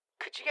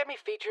 could you get me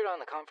featured on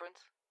the conference?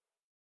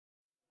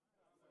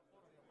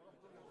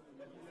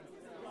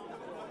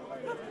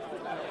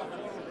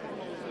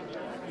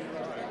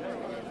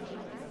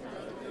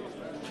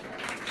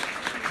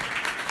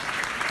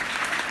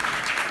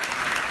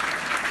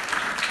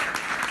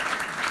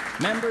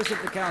 Members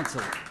of the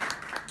Council,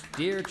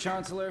 dear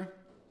Chancellor,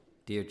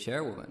 dear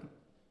Chairwoman,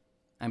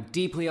 I'm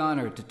deeply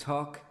honored to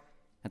talk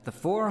at the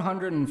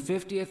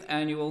 450th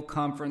Annual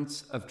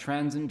Conference of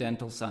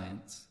Transcendental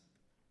Science.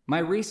 My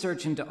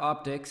research into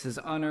optics has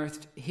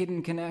unearthed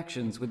hidden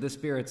connections with the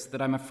spirits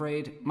that I'm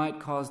afraid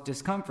might cause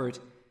discomfort,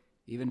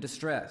 even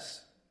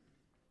distress.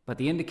 But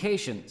the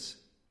indications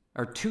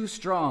are too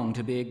strong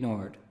to be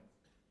ignored.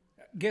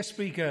 Guest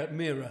speaker,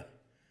 Mira,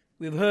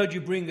 we've heard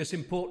you bring us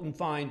important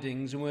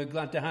findings and we're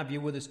glad to have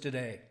you with us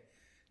today.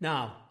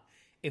 Now,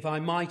 if I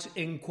might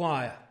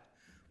inquire,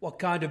 what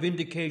kind of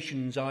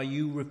indications are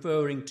you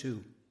referring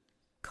to?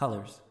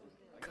 Colors.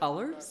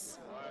 Colors?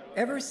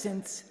 Ever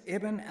since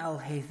Ibn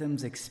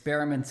al-Haytham's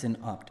experiments in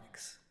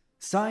optics,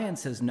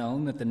 science has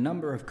known that the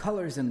number of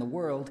colors in the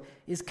world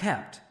is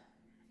capped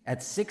at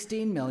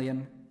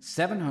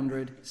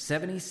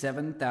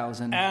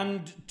 16,777,000.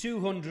 And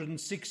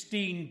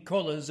 216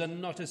 colours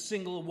and not a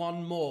single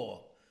one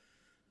more.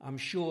 I'm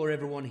sure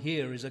everyone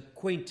here is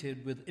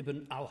acquainted with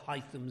Ibn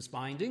al-Haytham's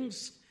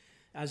findings,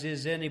 as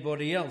is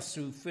anybody else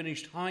who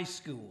finished high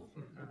school.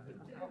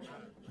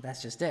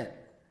 That's just it.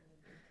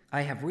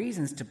 I have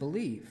reasons to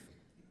believe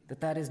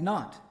that that is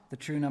not the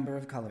true number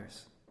of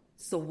colors.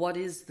 So what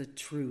is the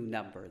true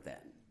number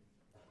then?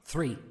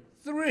 3.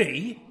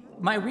 3?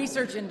 My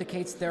research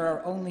indicates there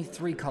are only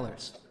 3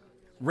 colors: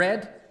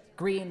 red,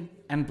 green,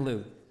 and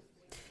blue.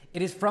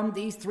 It is from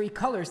these 3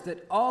 colors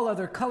that all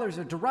other colors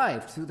are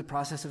derived through the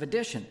process of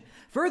addition.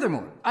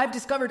 Furthermore, I've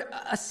discovered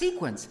a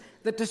sequence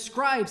that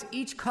describes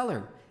each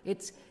color,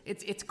 its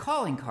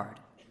calling card,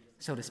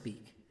 so to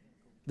speak.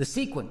 The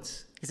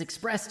sequence is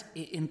expressed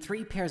in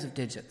 3 pairs of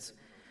digits.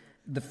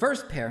 The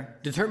first pair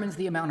determines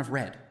the amount of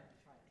red,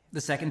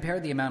 the second pair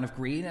the amount of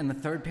green, and the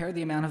third pair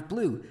the amount of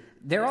blue.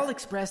 They're all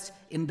expressed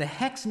in the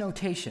hex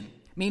notation,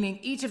 meaning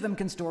each of them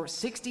can store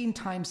 16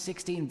 times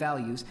 16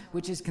 values,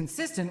 which is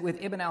consistent with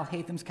Ibn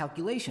al-Haytham's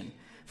calculation.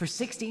 For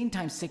 16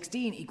 times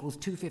 16 equals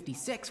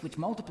 256, which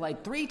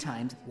multiplied 3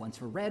 times, once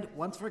for red,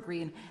 once for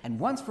green, and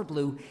once for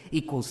blue,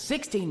 equals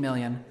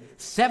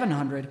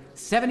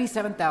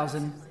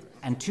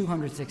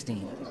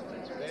 16,777,216.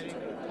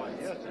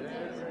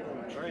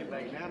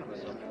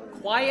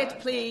 Quiet,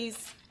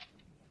 please.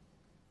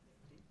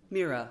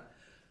 Mira,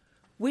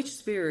 which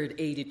spirit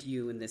aided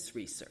you in this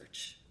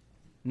research?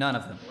 None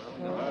of them.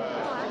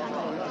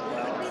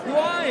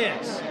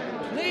 Quiet,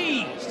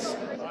 please.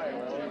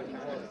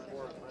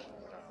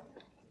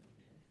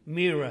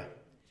 Mira,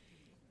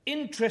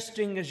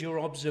 interesting as your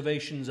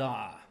observations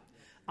are,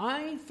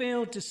 I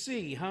fail to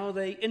see how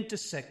they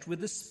intersect with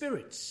the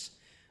spirits,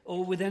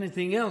 or with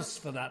anything else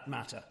for that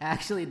matter.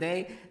 Actually,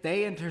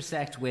 they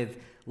intersect with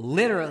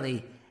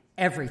literally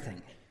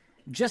everything.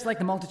 Just like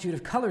the multitude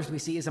of colors we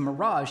see is a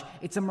mirage,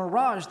 it's a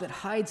mirage that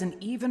hides an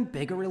even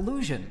bigger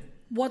illusion.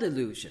 What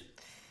illusion?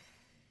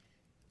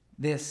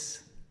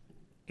 This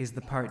is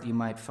the part you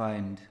might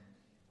find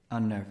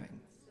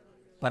unnerving.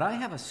 But I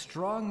have a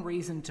strong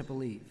reason to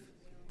believe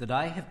that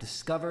I have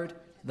discovered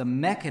the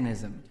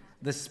mechanism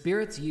the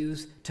spirits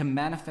use to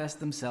manifest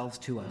themselves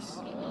to us.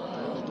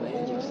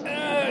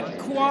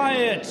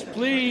 Quiet,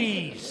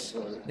 please.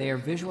 They are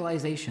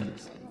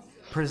visualizations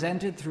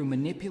presented through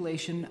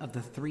manipulation of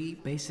the 3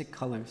 basic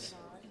colors.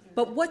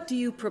 But what do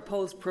you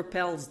propose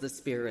propels the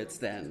spirits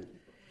then?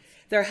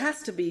 There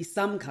has to be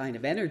some kind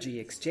of energy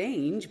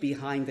exchange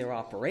behind their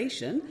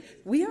operation.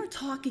 We are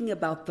talking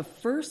about the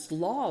first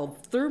law of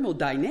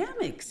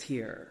thermodynamics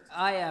here.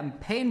 I am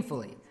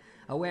painfully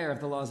aware of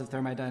the laws of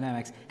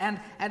thermodynamics,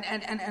 and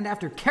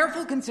after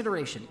careful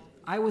consideration,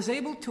 I was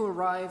able to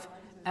arrive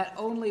at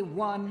only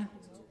one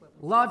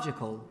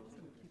logical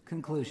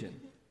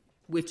conclusion.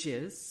 Which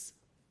is?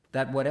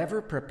 That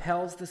whatever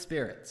propels the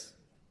spirits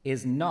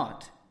is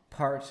not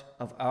part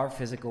of our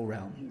physical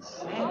realm.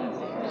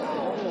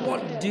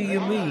 What do you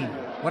mean?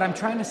 What I'm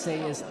trying to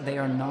say is they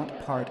are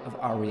not part of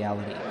our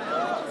reality.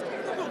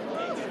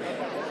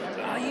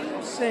 Are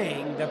you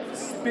saying that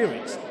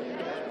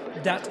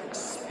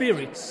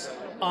spirits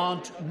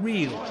aren't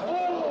real?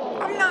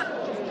 I'm not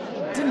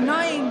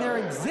denying their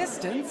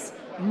existence.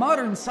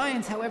 Modern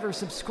science, however,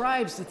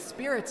 subscribes that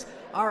spirits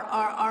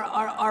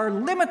are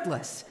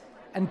limitless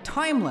and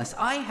timeless.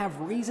 I have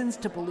reasons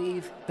to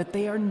believe that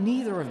they are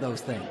neither of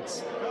those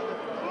things.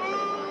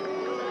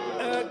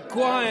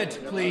 Quiet,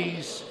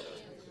 please.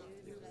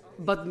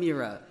 But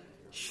Mira,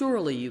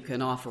 surely you can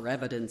offer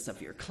evidence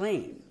of your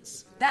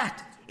claims.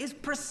 That is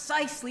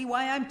precisely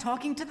why I'm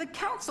talking to the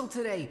council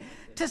today,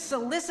 to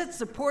solicit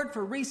support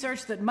for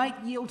research that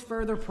might yield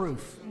further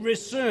proof.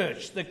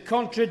 Research that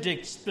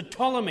contradicts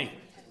Ptolemy,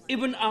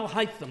 Ibn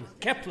al-Haytham,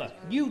 Kepler,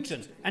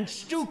 Newton, and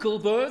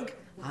Stuckelberg.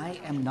 I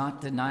am not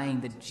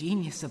denying the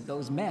genius of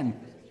those men.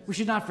 We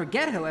should not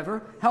forget,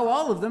 however, how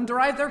all of them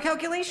derived their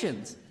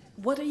calculations.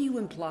 What are you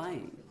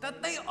implying?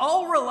 That they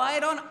all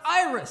relied on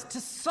Iris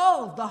to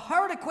solve the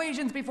hard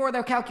equations before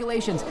their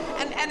calculations.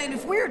 And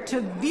if we're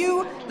to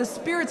view the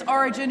spirit's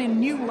origin in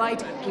new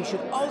light, we should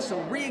also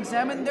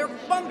re-examine their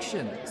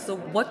function. So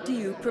what do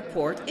you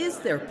purport is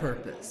their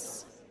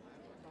purpose?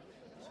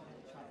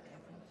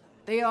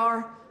 They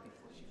are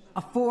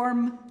a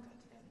form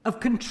of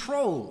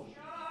control.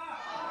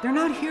 They're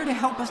not here to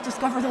help us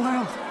discover the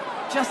world.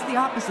 Just the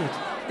opposite.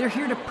 They're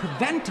here to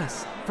prevent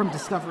us from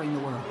discovering the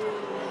world.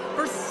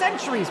 For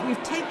centuries,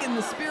 we've taken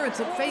the spirits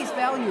at face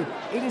value.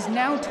 It is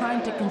now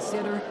time to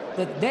consider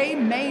that they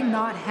may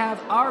not have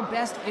our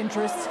best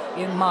interests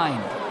in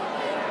mind.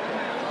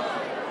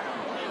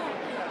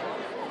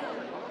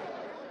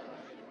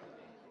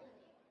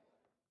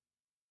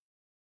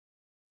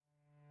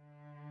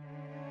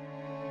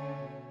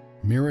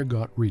 Mira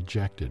got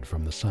rejected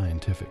from the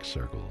scientific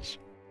circles,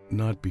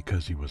 not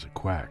because he was a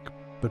quack,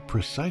 but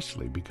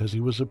precisely because he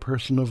was a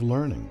person of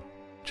learning.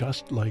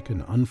 Just like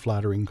an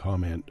unflattering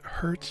comment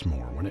hurts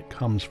more when it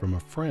comes from a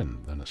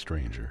friend than a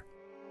stranger,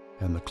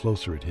 and the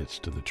closer it hits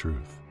to the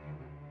truth.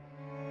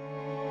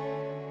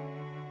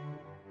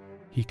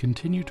 He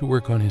continued to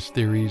work on his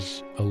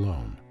theories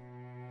alone.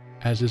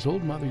 As his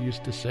old mother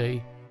used to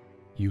say,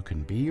 you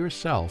can be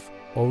yourself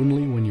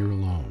only when you're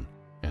alone.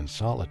 and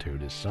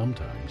solitude is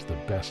sometimes the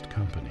best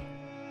company.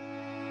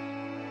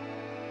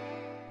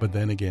 But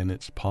then again,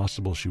 it's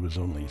possible she was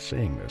only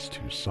saying this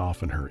to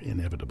soften her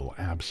inevitable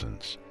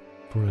absence,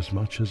 for as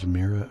much as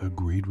Mira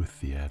agreed with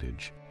the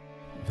adage,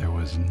 there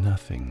was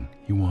nothing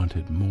he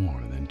wanted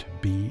more than to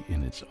be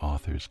in its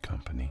author's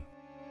company.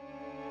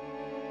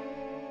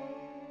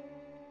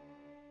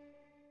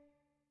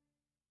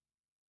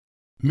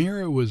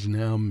 Mira was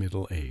now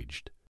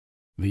middle-aged,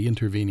 the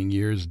intervening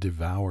years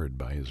devoured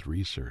by his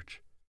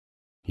research.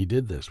 He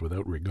did this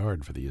without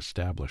regard for the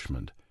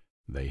establishment.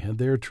 They had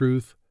their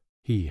truth,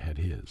 he had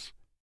his.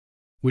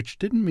 Which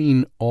didn't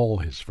mean all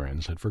his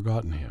friends had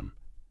forgotten him.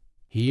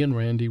 He and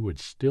Randy would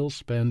still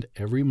spend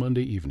every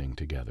Monday evening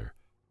together,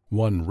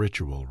 one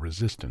ritual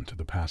resistant to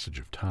the passage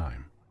of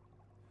time.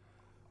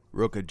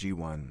 Rook at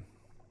G1.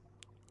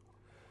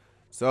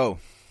 So,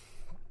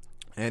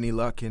 any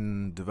luck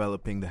in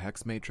developing the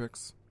hex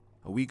matrix?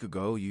 A week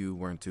ago, you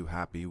weren't too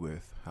happy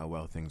with how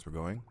well things were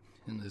going.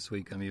 And this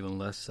week, I'm even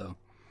less so.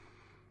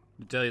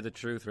 To tell you the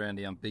truth,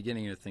 Randy, I'm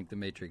beginning to think the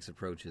matrix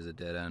approach is a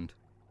dead end.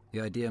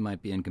 The idea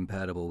might be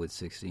incompatible with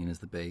 16 as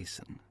the base,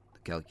 and the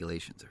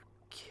calculations are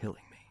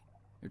killing me.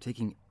 They're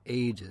taking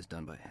ages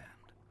done by hand.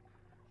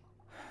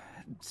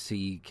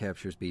 C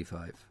captures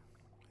B5.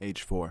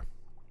 H4.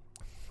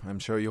 I'm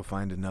sure you'll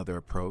find another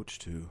approach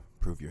to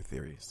prove your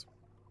theories.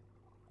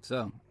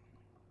 So,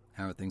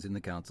 how are things in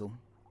the council?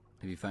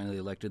 Have you finally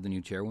elected the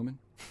new chairwoman?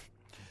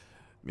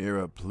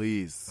 Mira,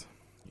 please.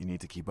 You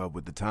need to keep up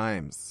with the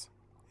times.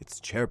 It's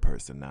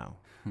chairperson now.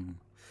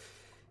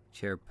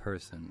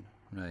 Chairperson,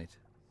 right.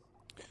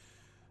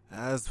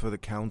 As for the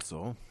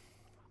council,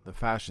 the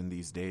fashion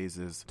these days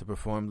is to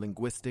perform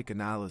linguistic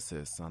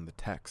analysis on the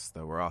texts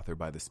that were authored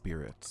by the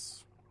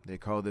spirits. They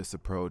call this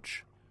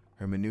approach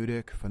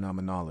hermeneutic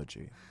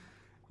phenomenology.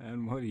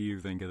 And what do you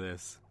think of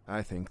this?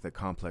 I think that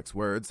complex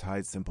words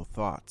hide simple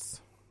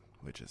thoughts,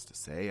 which is to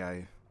say,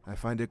 I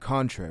find it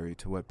contrary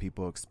to what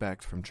people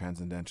expect from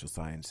transcendental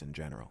science in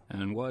general.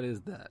 And what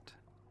is that?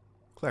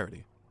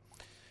 Clarity.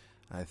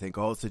 I think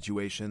all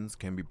situations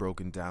can be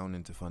broken down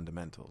into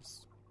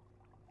fundamentals.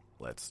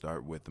 Let's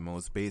start with the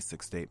most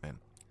basic statement.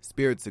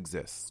 Spirits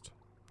exist.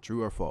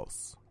 True or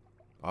false?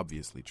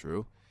 Obviously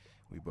true.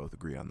 We both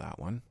agree on that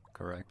one.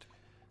 Correct.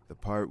 The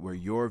part where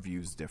your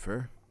views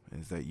differ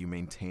is that you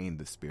maintain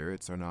the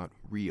spirits are not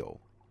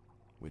real,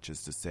 which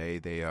is to say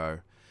they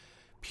are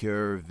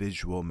pure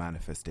visual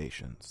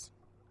manifestations.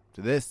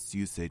 To this,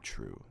 you say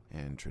true,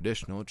 and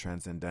traditional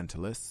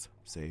transcendentalists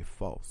say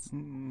false.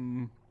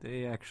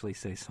 They actually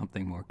say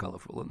something more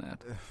colorful than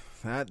that.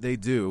 That they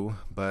do,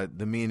 but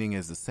the meaning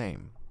is the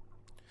same.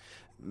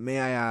 May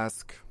I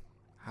ask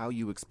how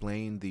you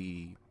explain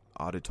the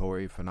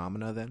auditory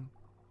phenomena, then?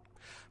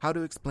 How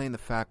to explain the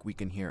fact we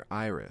can hear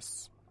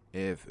Iris,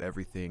 if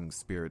everything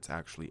spirits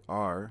actually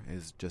are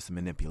is just a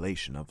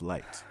manipulation of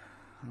light?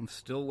 I'm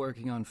still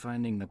working on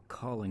finding the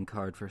calling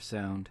card for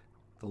sound,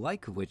 the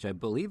like of which I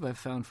believe I've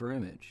found for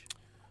image.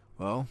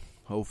 Well,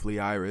 hopefully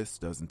Iris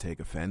doesn't take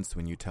offense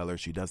when you tell her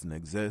she doesn't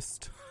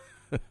exist.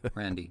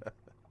 Randy,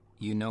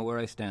 you know where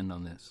I stand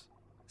on this.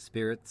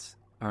 Spirits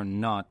are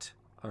not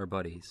our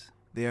buddies.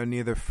 They are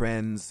neither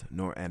friends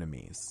nor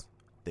enemies.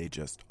 They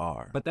just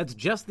are. But that's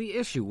just the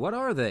issue. What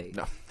are they?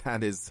 No,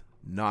 that is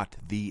not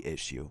the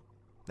issue.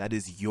 That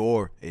is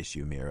your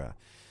issue, Mira.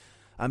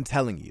 I'm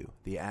telling you,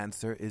 the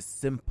answer is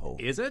simple.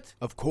 Is it?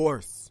 Of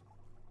course.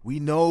 We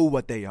know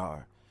what they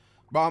are.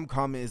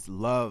 Rom-com is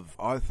love.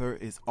 Arthur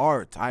is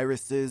art.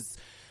 Iris is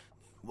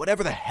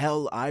whatever the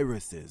hell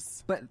Iris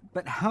is.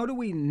 But how do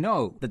we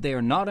know that they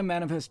are not a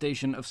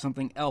manifestation of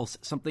something else,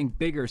 something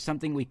bigger,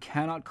 something we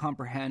cannot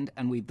comprehend,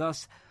 and we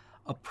thus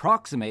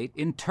approximate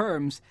in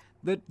terms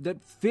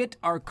that fit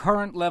our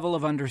current level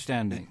of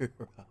understanding?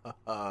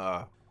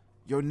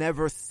 You're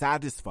never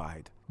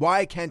satisfied.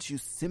 Why can't you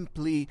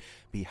simply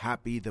be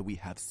happy that we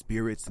have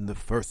spirits in the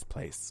first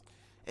place?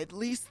 At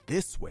least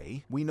this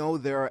way, we know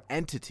there are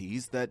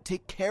entities that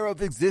take care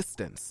of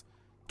existence.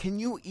 Can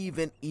you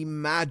even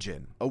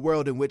imagine a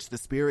world in which the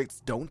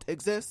spirits don't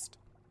exist?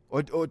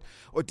 Or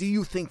do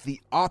you think the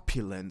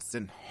opulence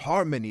and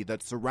harmony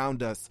that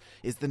surround us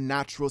is the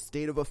natural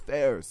state of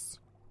affairs?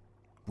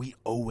 We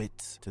owe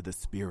it to the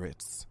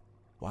spirits.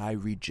 Why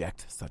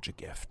reject such a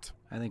gift?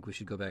 I think we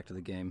should go back to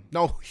the game.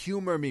 No,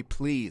 humor me,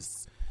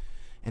 please,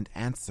 and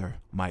answer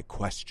my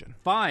question.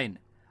 Fine.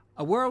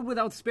 A world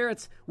without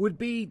spirits would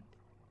be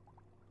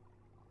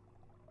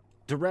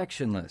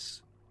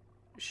directionless.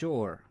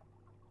 Sure.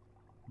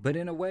 But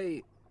in a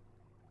way,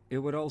 it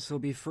would also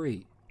be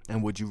free.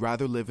 And would you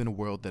rather live in a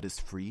world that is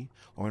free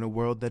or in a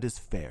world that is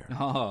fair?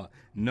 Oh,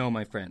 no,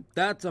 my friend.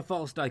 That's a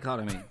false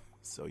dichotomy.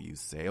 So you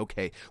say,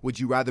 okay, would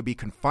you rather be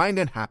confined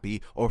and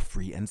happy or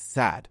free and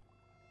sad?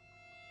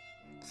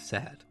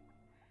 Sad.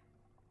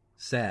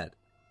 Sad.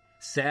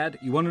 Sad?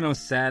 You want to know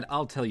sad?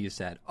 I'll tell you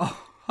sad.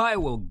 Oh, I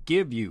will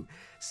give you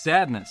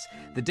sadness.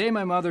 The day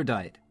my mother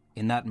died,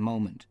 in that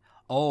moment,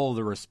 all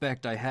the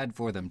respect I had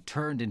for them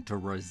turned into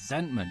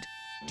resentment.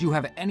 Do you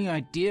have any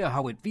idea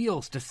how it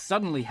feels to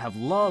suddenly have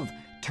love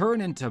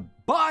turn into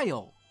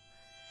bile?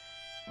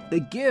 They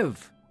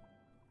give.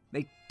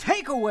 They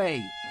take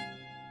away.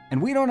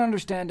 And we don't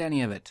understand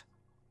any of it.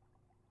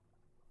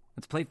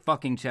 Let's play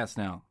fucking chess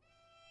now.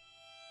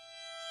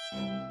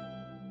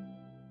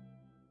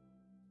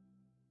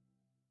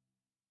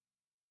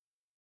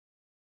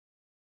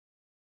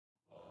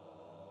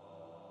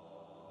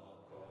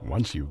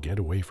 Once you get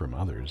away from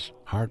others,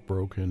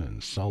 heartbroken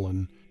and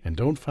sullen, and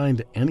don't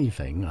find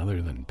anything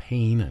other than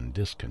pain and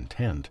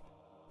discontent,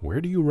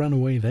 where do you run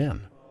away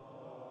then?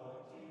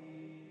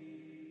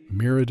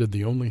 Mira did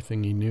the only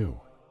thing he knew.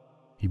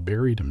 He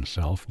buried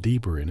himself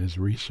deeper in his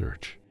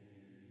research.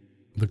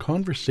 The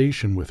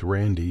conversation with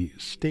Randy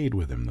stayed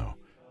with him, though,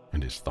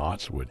 and his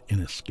thoughts would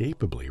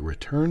inescapably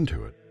return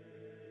to it.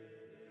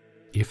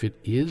 If it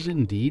is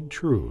indeed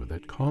true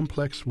that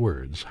complex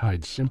words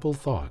hide simple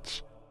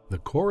thoughts, the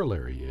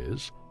corollary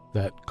is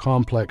that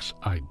complex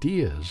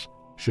ideas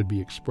should be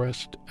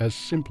expressed as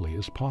simply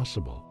as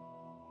possible.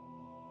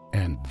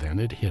 And then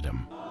it hit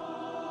him.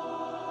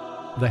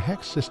 The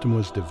hex system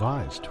was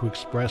devised to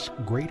express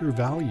greater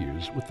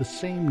values with the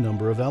same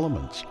number of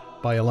elements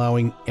by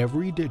allowing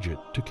every digit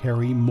to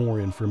carry more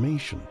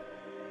information.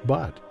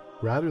 But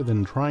rather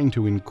than trying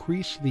to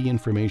increase the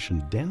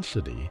information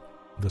density,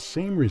 the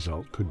same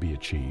result could be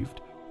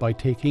achieved by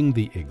taking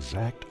the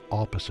exact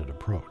opposite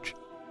approach.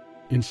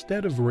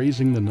 Instead of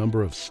raising the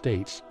number of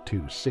states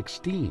to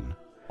 16,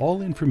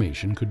 all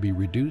information could be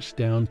reduced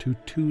down to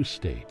 2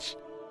 states.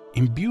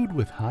 Imbued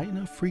with high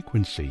enough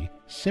frequency,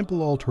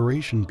 simple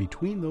alteration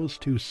between those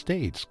 2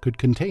 states could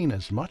contain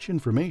as much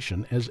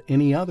information as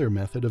any other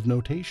method of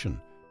notation.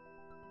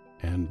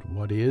 And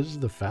what is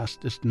the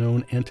fastest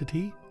known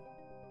entity?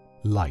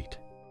 Light.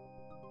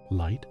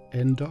 Light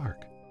and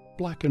dark,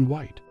 black and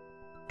white,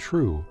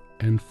 true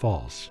and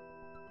false.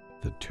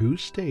 The 2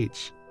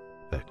 states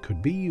that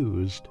could be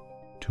used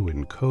to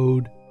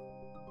encode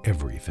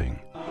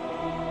everything.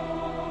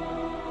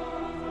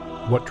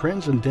 What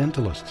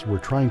transcendentalists were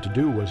trying to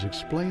do was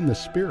explain the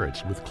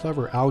spirits with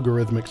clever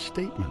algorithmic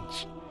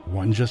statements.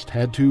 One just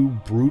had to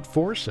brute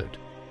force it,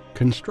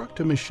 construct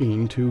a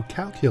machine to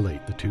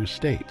calculate the 2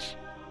 states.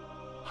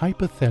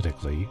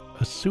 Hypothetically,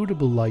 a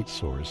suitable light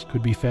source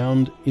could be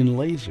found in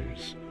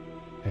lasers,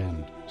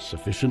 and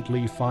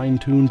sufficiently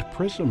fine-tuned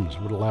prisms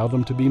would allow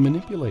them to be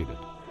manipulated.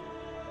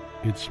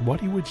 It's what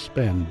he would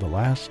spend the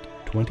last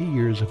 20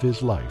 years of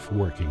his life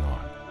working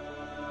on.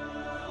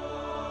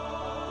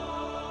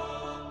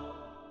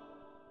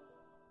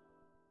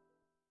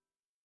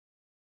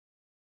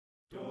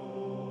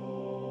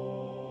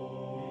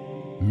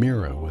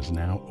 Mira was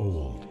now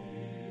old.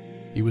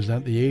 He was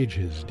at the age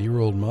his dear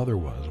old mother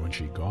was when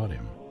she got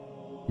him.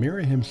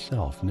 Mira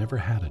himself never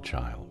had a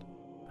child.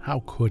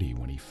 How could he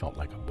when he felt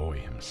like a boy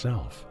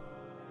himself?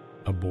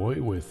 A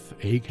boy with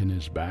ache in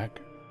his back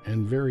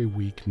and very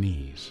weak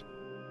knees.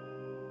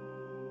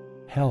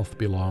 Health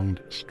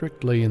belonged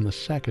strictly in the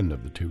second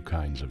of the 2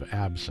 kinds of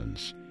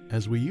absence,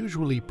 as we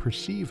usually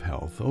perceive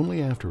health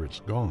only after it's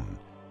gone,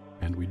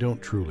 and we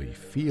don't truly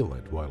feel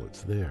it while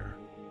it's there.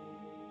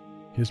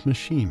 His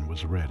machine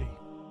was ready,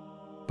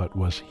 but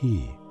was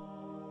he?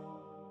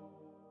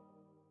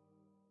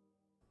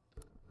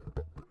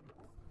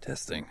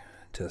 Testing.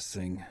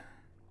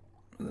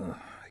 Ugh,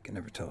 I can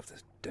never tell if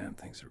this damn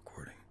thing's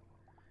recording.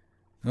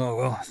 Oh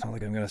well, it's not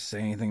like I'm gonna say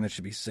anything that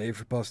should be saved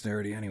for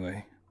posterity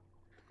anyway.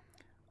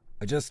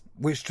 I just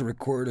wish to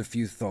record a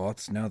few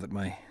thoughts now that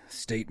my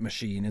state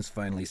machine is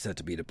finally set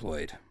to be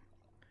deployed.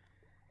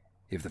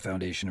 If the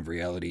foundation of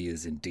reality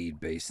is indeed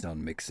based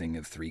on mixing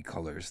of 3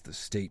 colors, the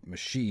state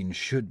machine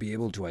should be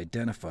able to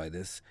identify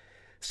this,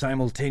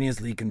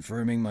 simultaneously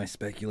confirming my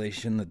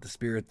speculation that the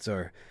spirits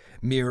are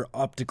mere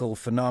optical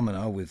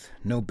phenomena with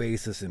no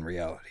basis in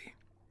reality.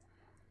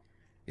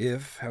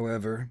 If,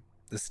 however,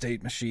 the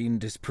state machine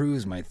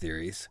disproves my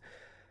theories,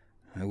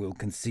 I will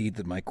concede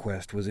that my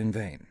quest was in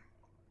vain,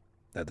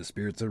 that the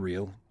spirits are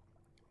real,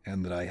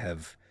 and that I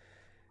have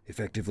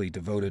effectively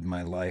devoted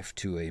my life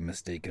to a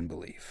mistaken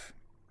belief.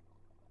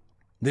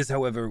 This,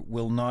 however,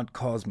 will not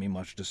cause me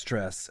much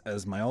distress,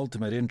 as my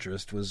ultimate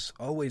interest was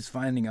always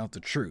finding out the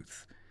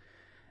truth.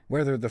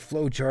 Whether the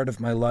flowchart of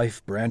my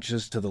life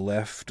branches to the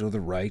left or the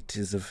right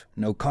is of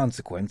no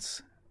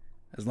consequence,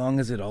 as long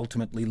as it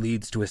ultimately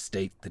leads to a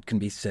state that can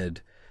be said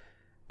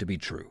to be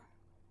true.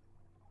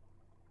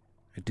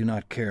 I do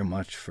not care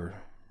much for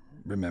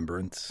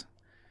remembrance,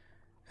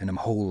 and am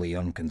wholly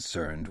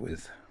unconcerned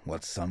with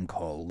what some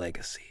call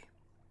legacy.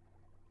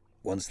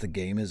 Once the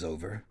game is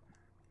over,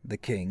 the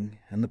king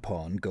and the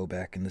pawn go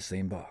back in the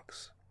same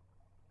box.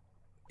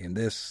 In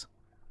this,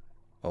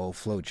 all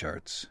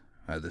flowcharts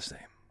are the same.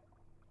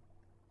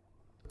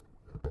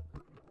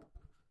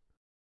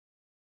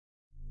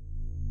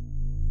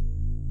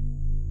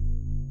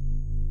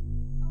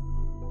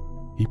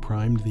 He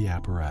primed the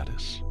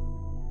apparatus.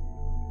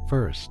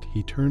 First,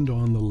 he turned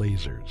on the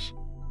lasers.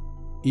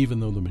 Even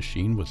though the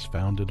machine was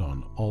founded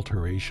on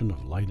alteration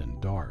of light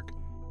and dark,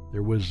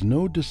 there was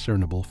no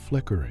discernible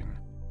flickering.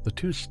 The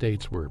 2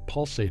 states were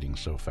pulsating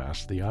so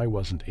fast the eye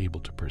wasn't able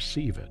to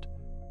perceive it.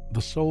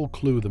 The sole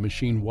clue the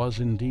machine was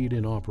indeed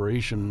in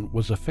operation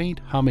was a faint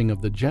humming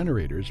of the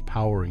generators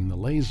powering the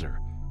laser,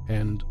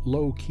 and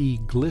low-key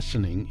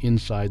glistening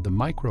inside the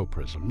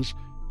microprisms,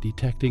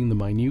 detecting the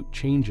minute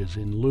changes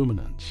in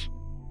luminance.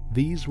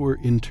 These were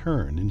in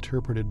turn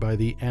interpreted by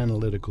the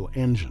analytical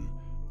engine,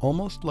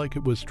 almost like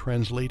it was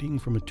translating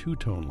from a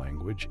two-tone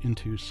language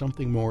into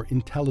something more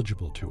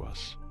intelligible to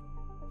us.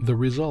 The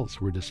results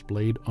were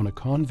displayed on a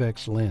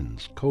convex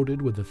lens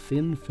coated with a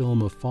thin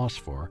film of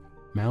phosphor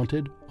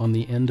mounted on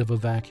the end of a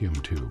vacuum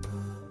tube.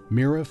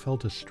 Mira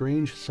felt a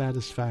strange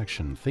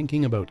satisfaction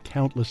thinking about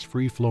countless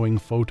free-flowing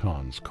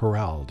photons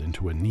corralled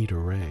into a neat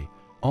array,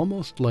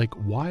 almost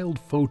like wild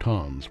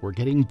photons were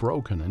getting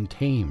broken and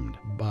tamed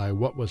by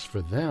what was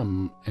for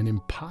them an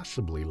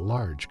impossibly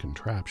large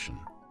contraption.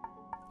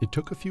 It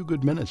took a few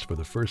good minutes for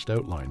the first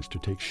outlines to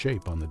take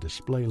shape on the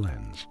display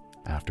lens,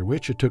 after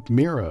which it took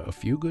Mira a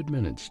few good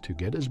minutes to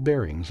get his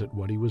bearings at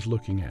what he was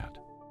looking at.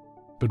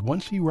 But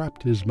once he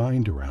wrapped his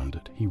mind around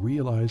it, he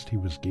realized he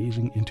was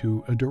gazing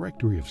into a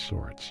directory of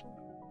sorts.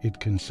 It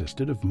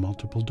consisted of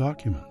multiple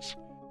documents,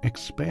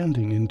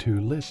 expanding into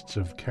lists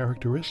of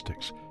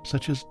characteristics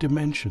such as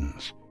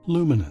dimensions,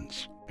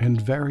 luminance, and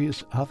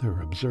various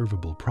other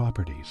observable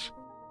properties.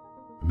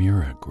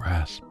 Mira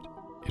grasped.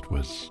 It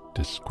was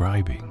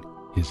describing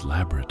his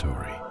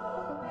laboratory.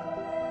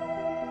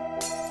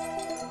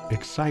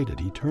 Excited,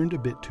 he turned a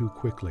bit too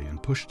quickly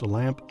and pushed the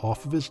lamp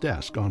off of his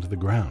desk onto the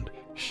ground,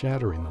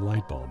 shattering the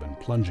light bulb and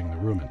plunging the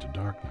room into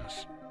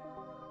darkness.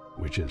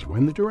 Which is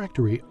when the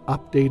directory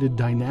updated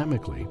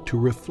dynamically to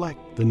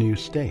reflect the new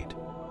state.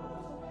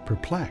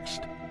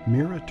 Perplexed,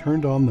 Mira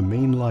turned on the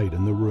main light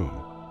in the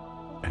room,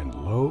 and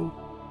lo,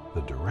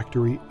 the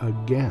directory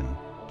again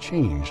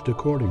changed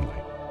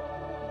accordingly.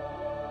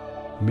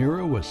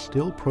 Mira was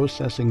still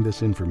processing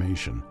this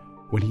information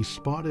when he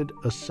spotted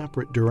a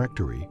separate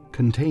directory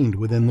contained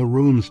within the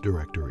room's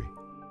directory.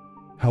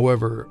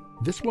 However,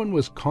 this one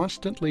was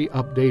constantly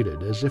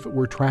updated as if it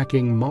were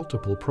tracking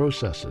multiple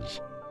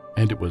processes,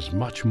 and it was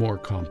much more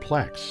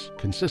complex,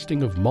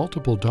 consisting of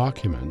multiple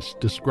documents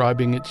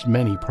describing its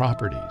many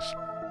properties: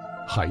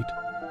 height,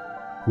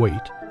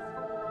 weight,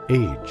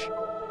 age.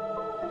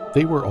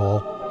 They were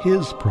all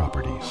his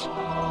properties.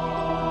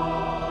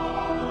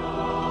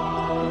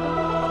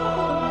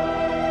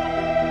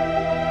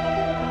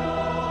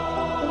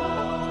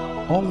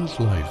 All his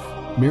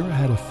life, Mira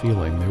had a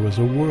feeling there was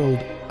a world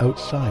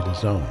outside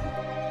his own.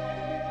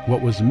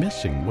 What was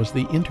missing was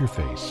the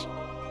interface,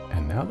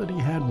 and now that he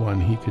had one,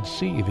 he could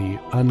see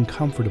the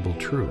uncomfortable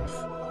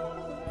truth.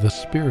 The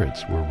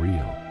spirits were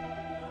real.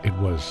 It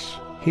was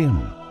him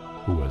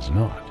who was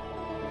not.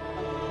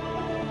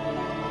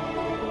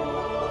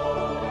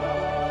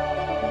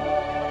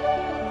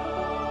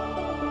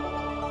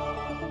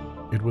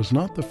 It was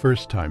not the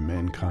first time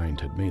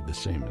mankind had made the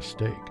same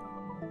mistake.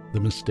 The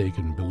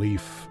mistaken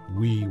belief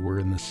we were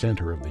in the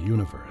center of the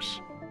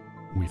universe.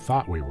 We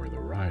thought we were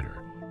the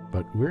rider,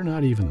 but we're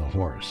not even the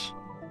horse.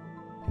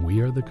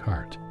 We are the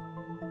cart.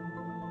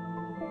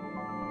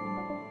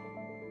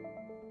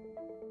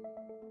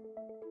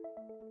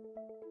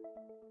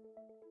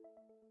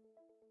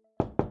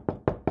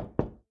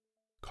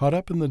 Caught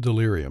up in the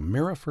delirium,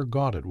 Mira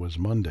forgot it was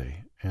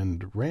Monday,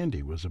 and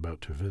Randy was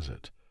about to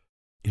visit.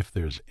 If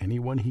there's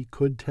anyone he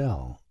could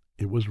tell,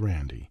 it was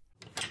Randy.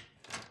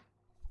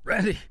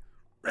 Randy,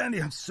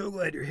 I'm so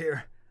glad you're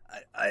here.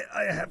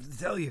 I have to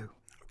tell you.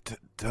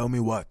 Tell me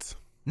what?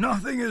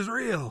 Nothing is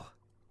real.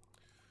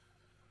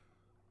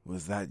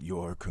 Was that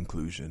your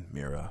conclusion,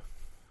 Mira?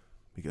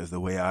 Because the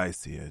way I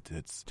see it,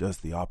 it's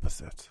just the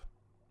opposite.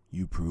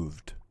 You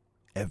proved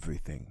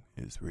everything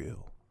is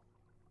real.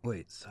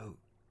 Wait, so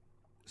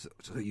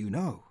you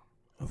know?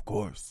 Of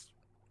course.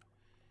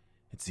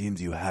 It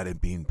seems you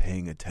hadn't been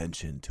paying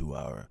attention to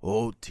our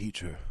old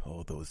teacher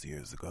all those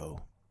years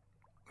ago.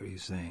 What are you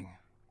saying?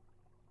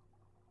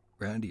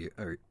 Randy,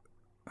 are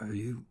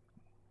you?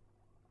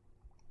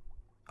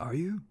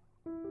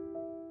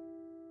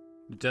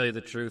 To tell you the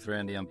truth,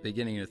 Randy, I'm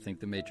beginning to think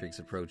the Matrix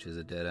approach is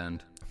a dead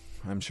end.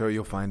 I'm sure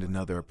you'll find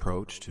another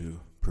approach to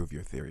prove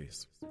your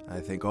theories.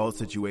 I think all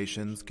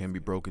situations can be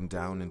broken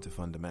down into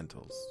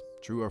fundamentals.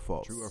 True or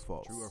false? True or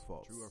false? True or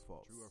false? True or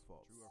false? True or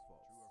false?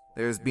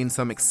 There's been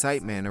some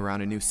excitement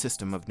around a new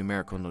system of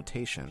numerical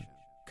notation.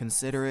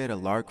 Consider it a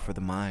lark for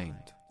the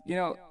mind. You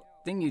know,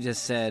 thing you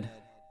just said,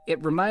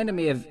 it reminded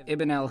me of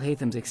Ibn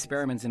al-Haytham's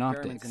experiments in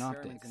optics.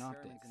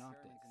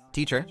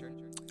 Teacher,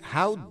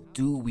 how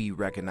do we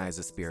recognize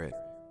a spirit?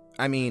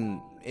 I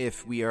mean,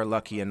 if we are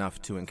lucky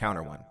enough to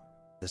encounter one.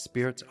 The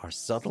spirits are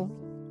subtle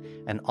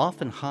and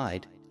often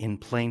hide in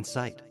plain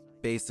sight.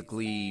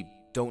 Basically,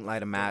 don't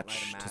light a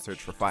match to search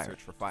for fire.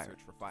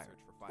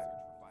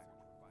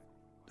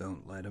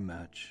 Don't light a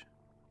match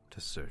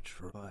to search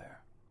for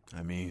fire.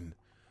 I mean,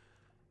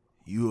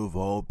 you of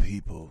all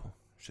people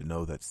should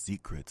know that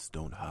secrets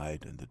don't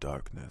hide in the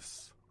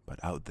darkness, but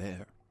out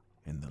there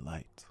in the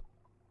light.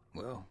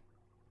 Well,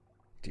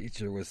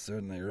 teacher was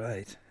certainly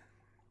right.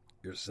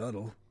 You're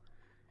subtle.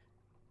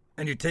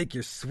 And you take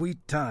your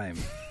sweet time.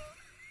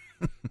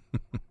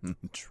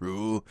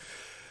 True.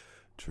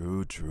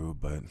 True,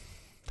 but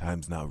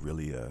time's not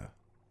really a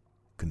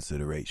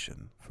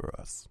consideration for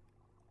us.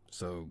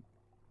 So,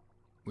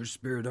 which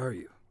spirit are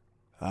you?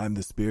 I'm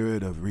the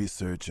spirit of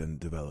research and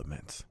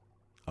development.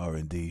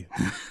 R&D.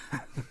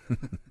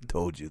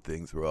 Told you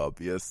things were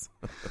obvious.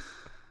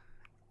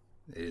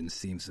 They didn't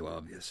seem so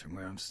obvious from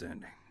where I'm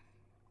standing.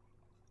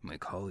 My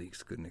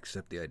colleagues couldn't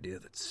accept the idea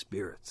that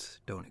spirits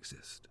don't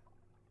exist.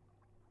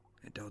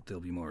 I doubt they'll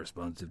be more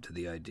responsive to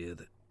the idea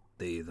that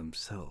they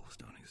themselves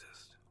don't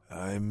exist.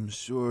 I'm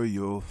sure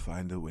you'll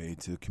find a way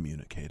to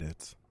communicate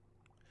it.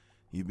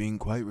 You've been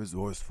quite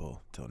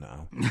resourceful till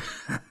now.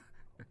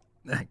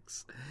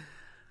 Thanks.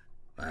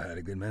 I had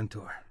a good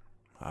mentor.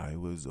 I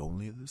was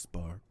only the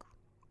spark.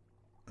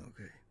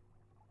 Okay.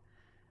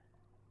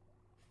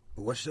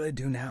 But what should I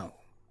do now?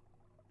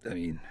 I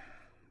mean,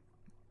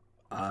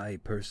 I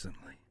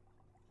personally.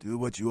 Do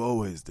what you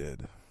always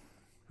did.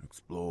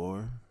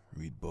 Explore,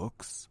 read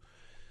books.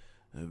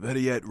 Better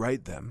yet,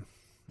 write them.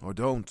 Or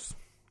don't.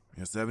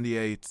 You're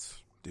 78.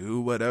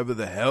 Do whatever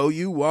the hell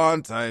you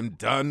want. I'm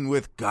done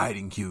with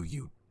guiding you,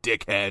 you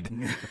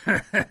dickhead.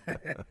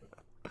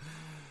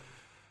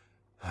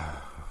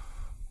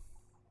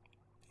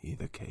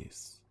 Either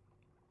case,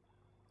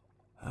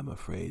 I'm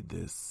afraid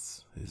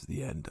this is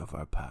the end of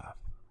our path.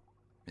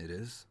 It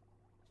is?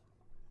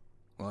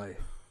 Why?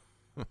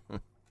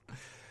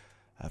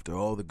 After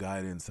all the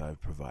guidance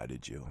I've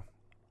provided you,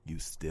 you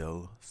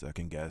still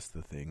second-guess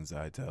the things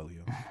I tell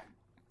you.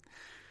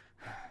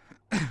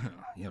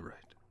 You're right.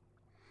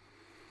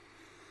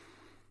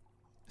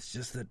 It's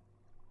just that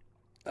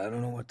I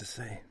don't know what to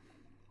say.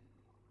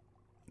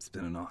 It's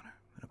been an honor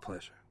and a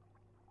pleasure.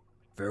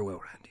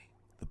 Farewell, Randy.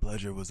 The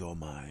pleasure was all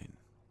mine,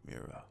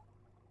 Mira.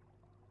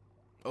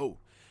 Oh,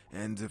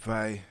 and if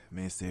I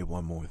may say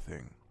one more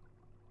thing.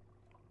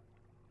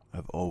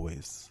 I've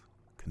always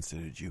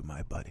considered you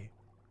my buddy.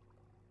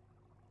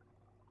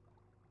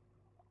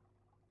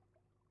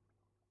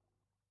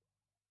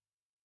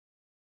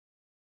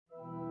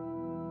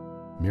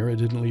 Mira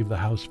didn't leave the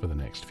house for the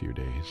next few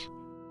days.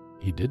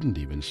 He didn't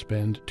even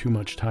spend too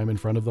much time in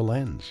front of the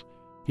lens.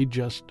 He'd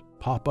just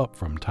pop up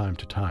from time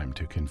to time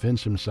to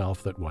convince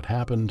himself that what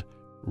happened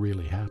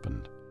really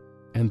happened,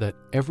 and that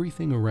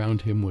everything around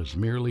him was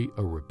merely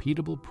a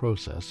repeatable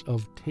process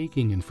of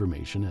taking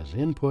information as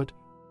input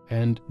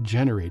and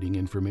generating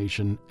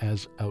information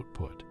as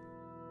output.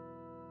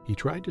 He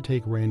tried to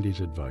take Randy's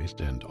advice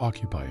and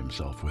occupy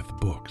himself with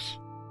books,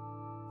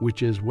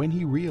 which is when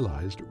he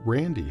realized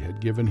Randy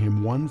had given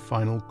him one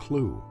final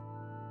clue,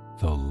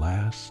 the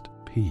last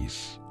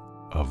piece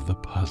of the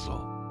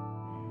puzzle.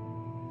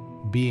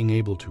 Being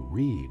able to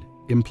read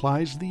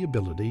implies the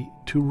ability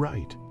to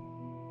write.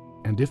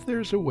 And if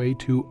there's a way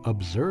to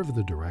observe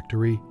the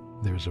directory,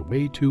 there's a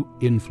way to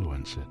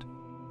influence it.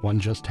 One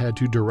just had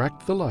to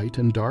direct the light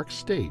and dark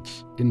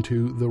states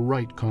into the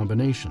right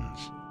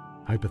combinations.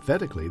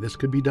 Hypothetically, this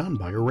could be done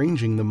by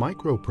arranging the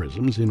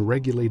microprisms in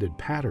regulated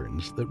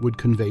patterns that would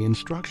convey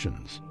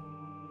instructions.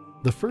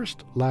 The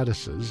first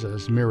lattices,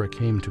 as Mira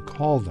came to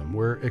call them,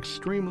 were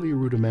extremely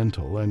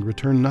rudimental and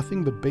returned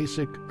nothing but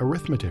basic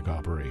arithmetic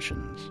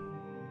operations.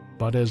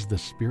 But as the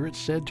spirit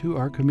said to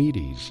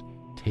Archimedes,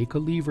 take a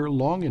lever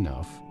long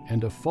enough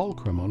and a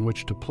fulcrum on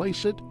which to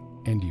place it,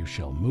 and you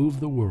shall move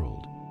the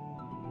world.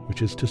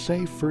 Which is to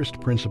say,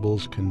 first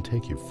principles can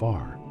take you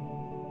far.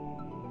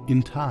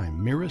 In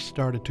time, Mira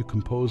started to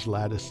compose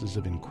lattices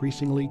of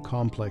increasingly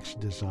complex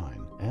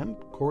design and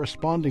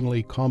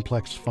correspondingly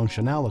complex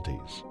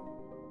functionalities.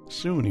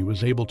 Soon he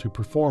was able to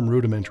perform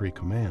rudimentary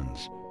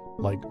commands,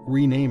 like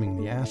renaming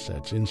the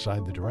assets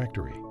inside the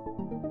directory.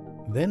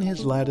 Then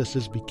his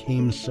lattices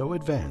became so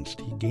advanced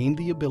he gained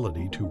the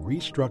ability to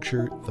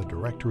restructure the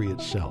directory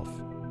itself.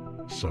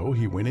 So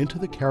he went into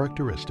the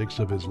characteristics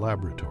of his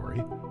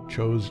laboratory,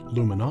 chose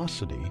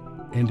luminosity,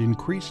 and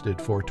increased it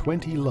for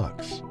 20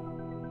 lux.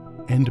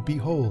 And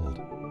behold,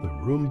 the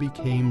room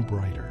became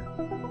brighter.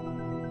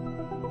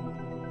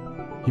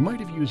 He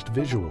might have used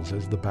visuals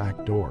as the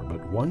back door,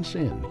 but once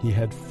in, he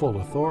had full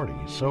authority,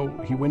 so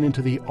he went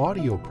into the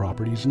audio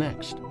properties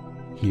next.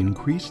 He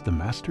increased the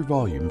master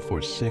volume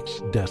for 6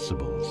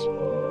 decibels,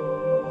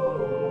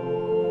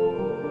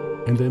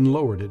 and then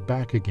lowered it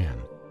back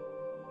again.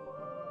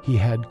 He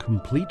had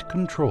complete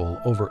control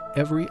over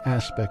every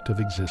aspect of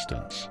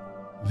existence.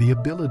 The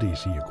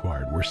abilities he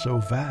acquired were so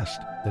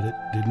vast that it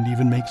didn't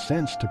even make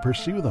sense to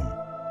pursue them.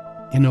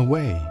 In a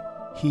way,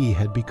 he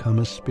had become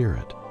a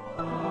spirit.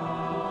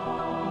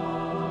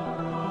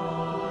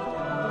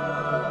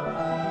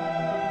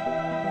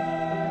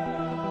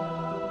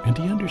 And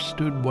he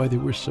understood why they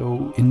were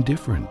so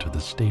indifferent to the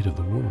state of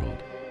the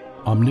world.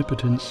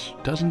 Omnipotence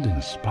doesn't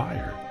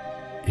inspire,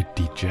 it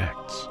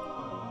dejects.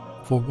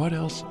 For what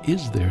else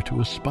is there to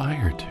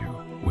aspire to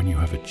when you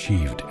have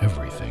achieved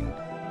everything?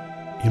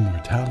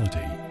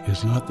 Immortality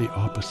is not the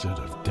opposite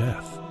of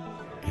death,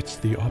 it's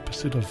the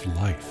opposite of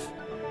life.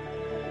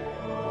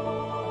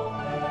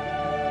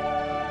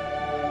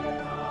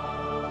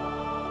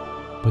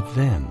 But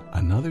then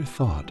another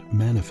thought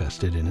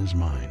manifested in his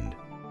mind.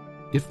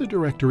 If the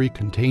directory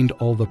contained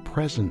all the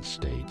present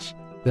states,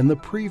 then the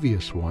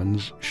previous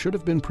ones should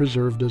have been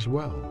preserved as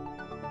well.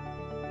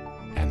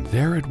 And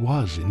there it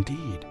was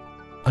indeed,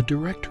 a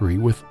directory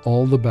with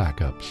all the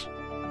backups.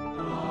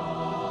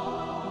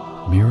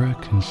 Mira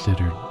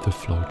considered the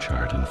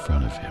flowchart in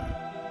front of him.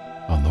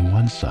 On the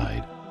one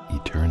side,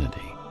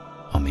 eternity.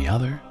 On the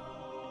other,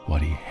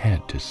 what he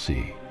had to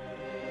see.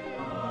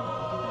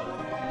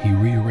 He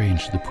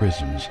rearranged the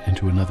prisms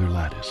into another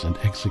lattice and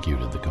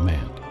executed the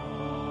command.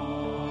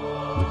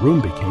 The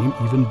room became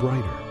even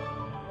brighter,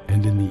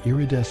 and in the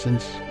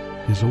iridescence,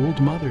 his old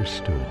mother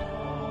stood,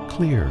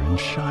 clear and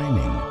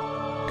shining,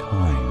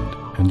 kind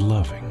and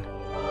loving.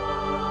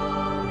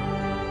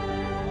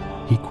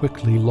 He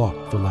quickly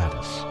locked the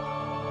lattice,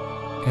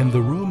 and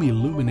the room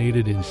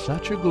illuminated in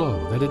such a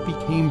glow that it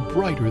became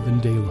brighter than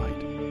daylight.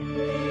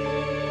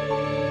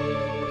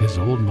 His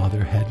old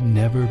mother had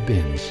never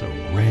been so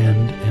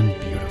grand and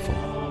beautiful.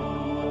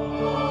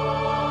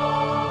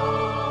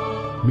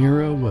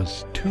 Mira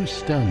was too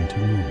stunned to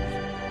move,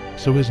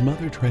 so his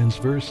mother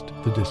transversed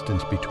the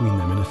distance between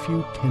them in a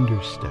few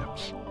tender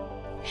steps.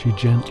 She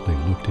gently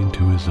looked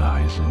into his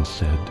eyes and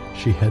said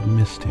she had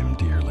missed him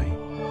dearly.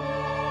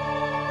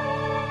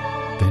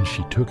 Then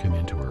she took him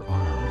into her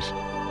arms,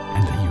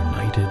 and they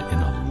united in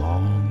a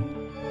long,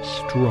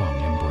 strong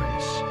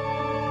embrace.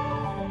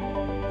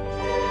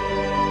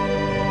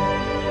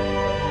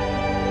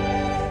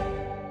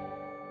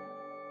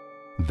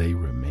 They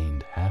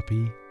remained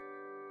happy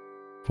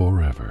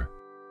forever.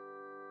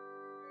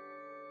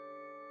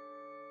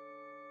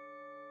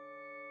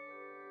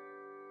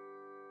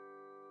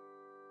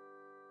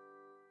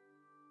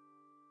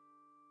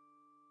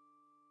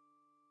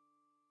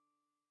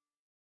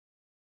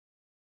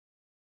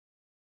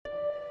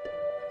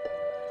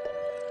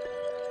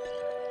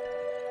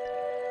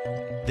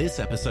 This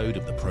episode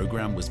of the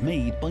program was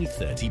made by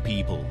 30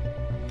 people.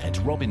 Ed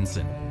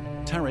Robinson,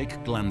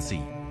 Tarek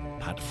Glancy,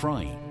 Pat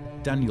Fry,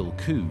 Daniel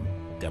Koo,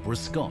 Deborah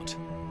Scott,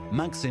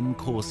 Maxim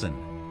Corson,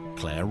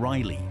 Claire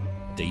Riley,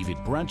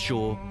 David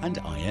Bradshaw, and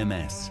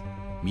IMS.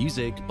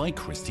 Music by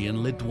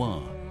Christian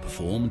Ledoux,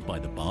 performed by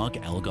the Barg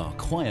Elgar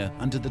Choir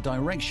under the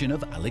direction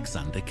of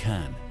Alexander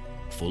Kahn.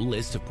 Full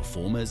list of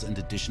performers and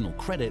additional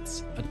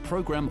credits at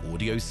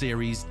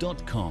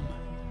programaudioseries.com.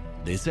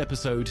 This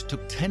episode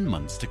took 10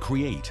 months to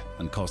create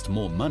and cost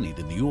more money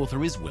than the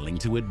author is willing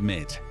to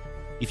admit.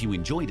 If you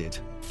enjoyed it,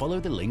 follow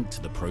the link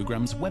to the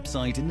program's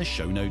website in the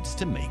show notes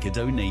to make a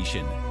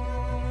donation.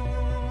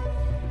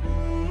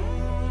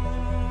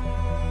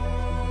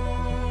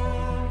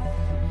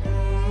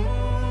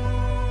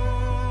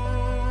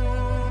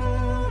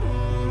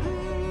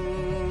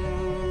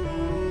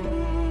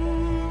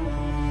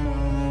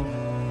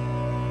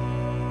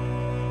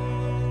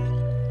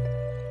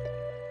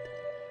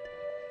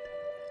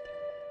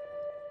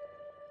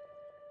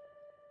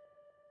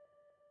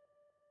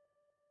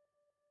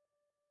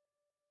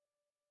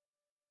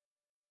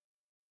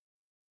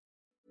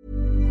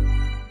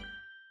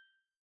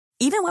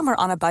 Even when we're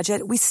on a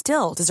budget, we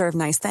still deserve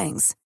nice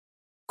things.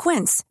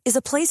 Quince is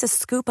a place to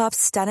scoop up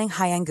stunning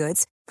high-end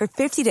goods for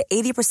 50 to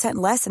 80%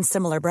 less than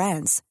similar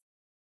brands.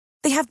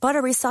 They have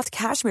buttery soft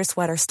cashmere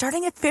sweaters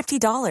starting at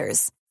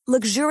 $50,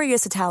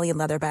 luxurious Italian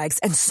leather bags,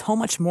 and so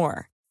much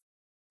more.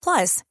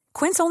 Plus,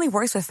 Quince only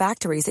works with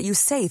factories that use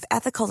safe,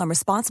 ethical, and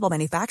responsible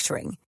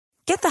manufacturing.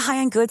 Get the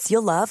high-end goods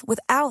you'll love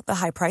without the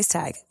high price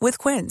tag with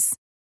Quince.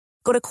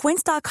 Go to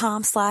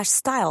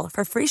quince.com/style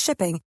for free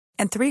shipping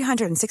and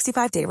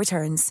 365-day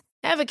returns.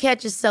 Ever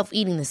catch yourself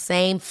eating the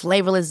same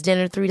flavorless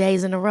dinner 3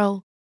 days in a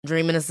row?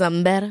 Dreaming of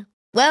something better?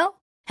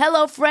 Well,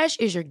 HelloFresh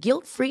is your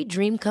guilt-free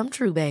dream come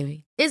true,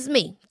 baby. It's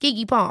me,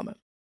 Keke Palmer.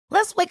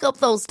 Let's wake up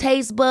those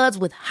taste buds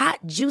with hot,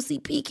 juicy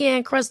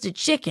pecan-crusted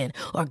chicken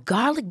or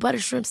garlic butter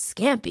shrimp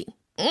scampi.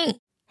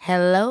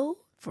 Hello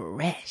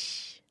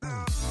Fresh.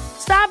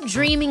 Stop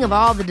dreaming of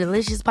all the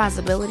delicious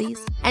possibilities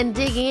and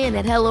dig in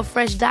at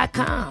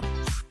HelloFresh.com.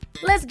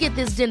 Let's get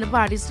this dinner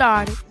party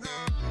started.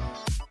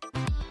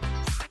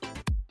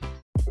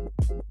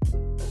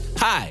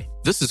 Hi,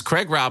 this is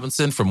Craig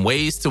Robinson from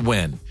Ways to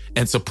Win,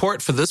 and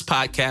support for this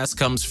podcast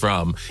comes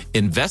from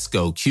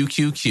Invesco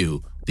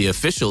QQQ, the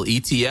official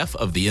ETF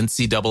of the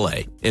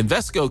NCAA.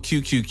 Invesco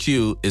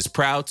QQQ is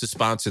proud to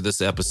sponsor this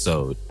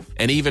episode,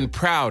 and even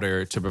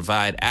prouder to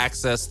provide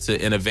access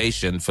to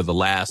innovation for the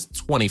last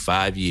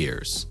 25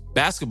 years.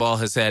 Basketball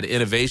has had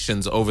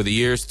innovations over the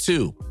years,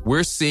 too.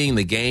 We're seeing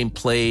the game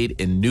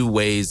played in new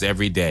ways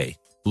every day.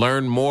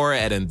 Learn more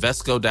at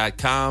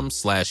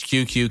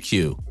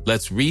Invesco.com/QQQ.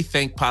 Let's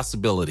rethink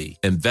possibility.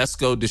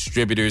 Invesco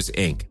Distributors,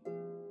 Inc.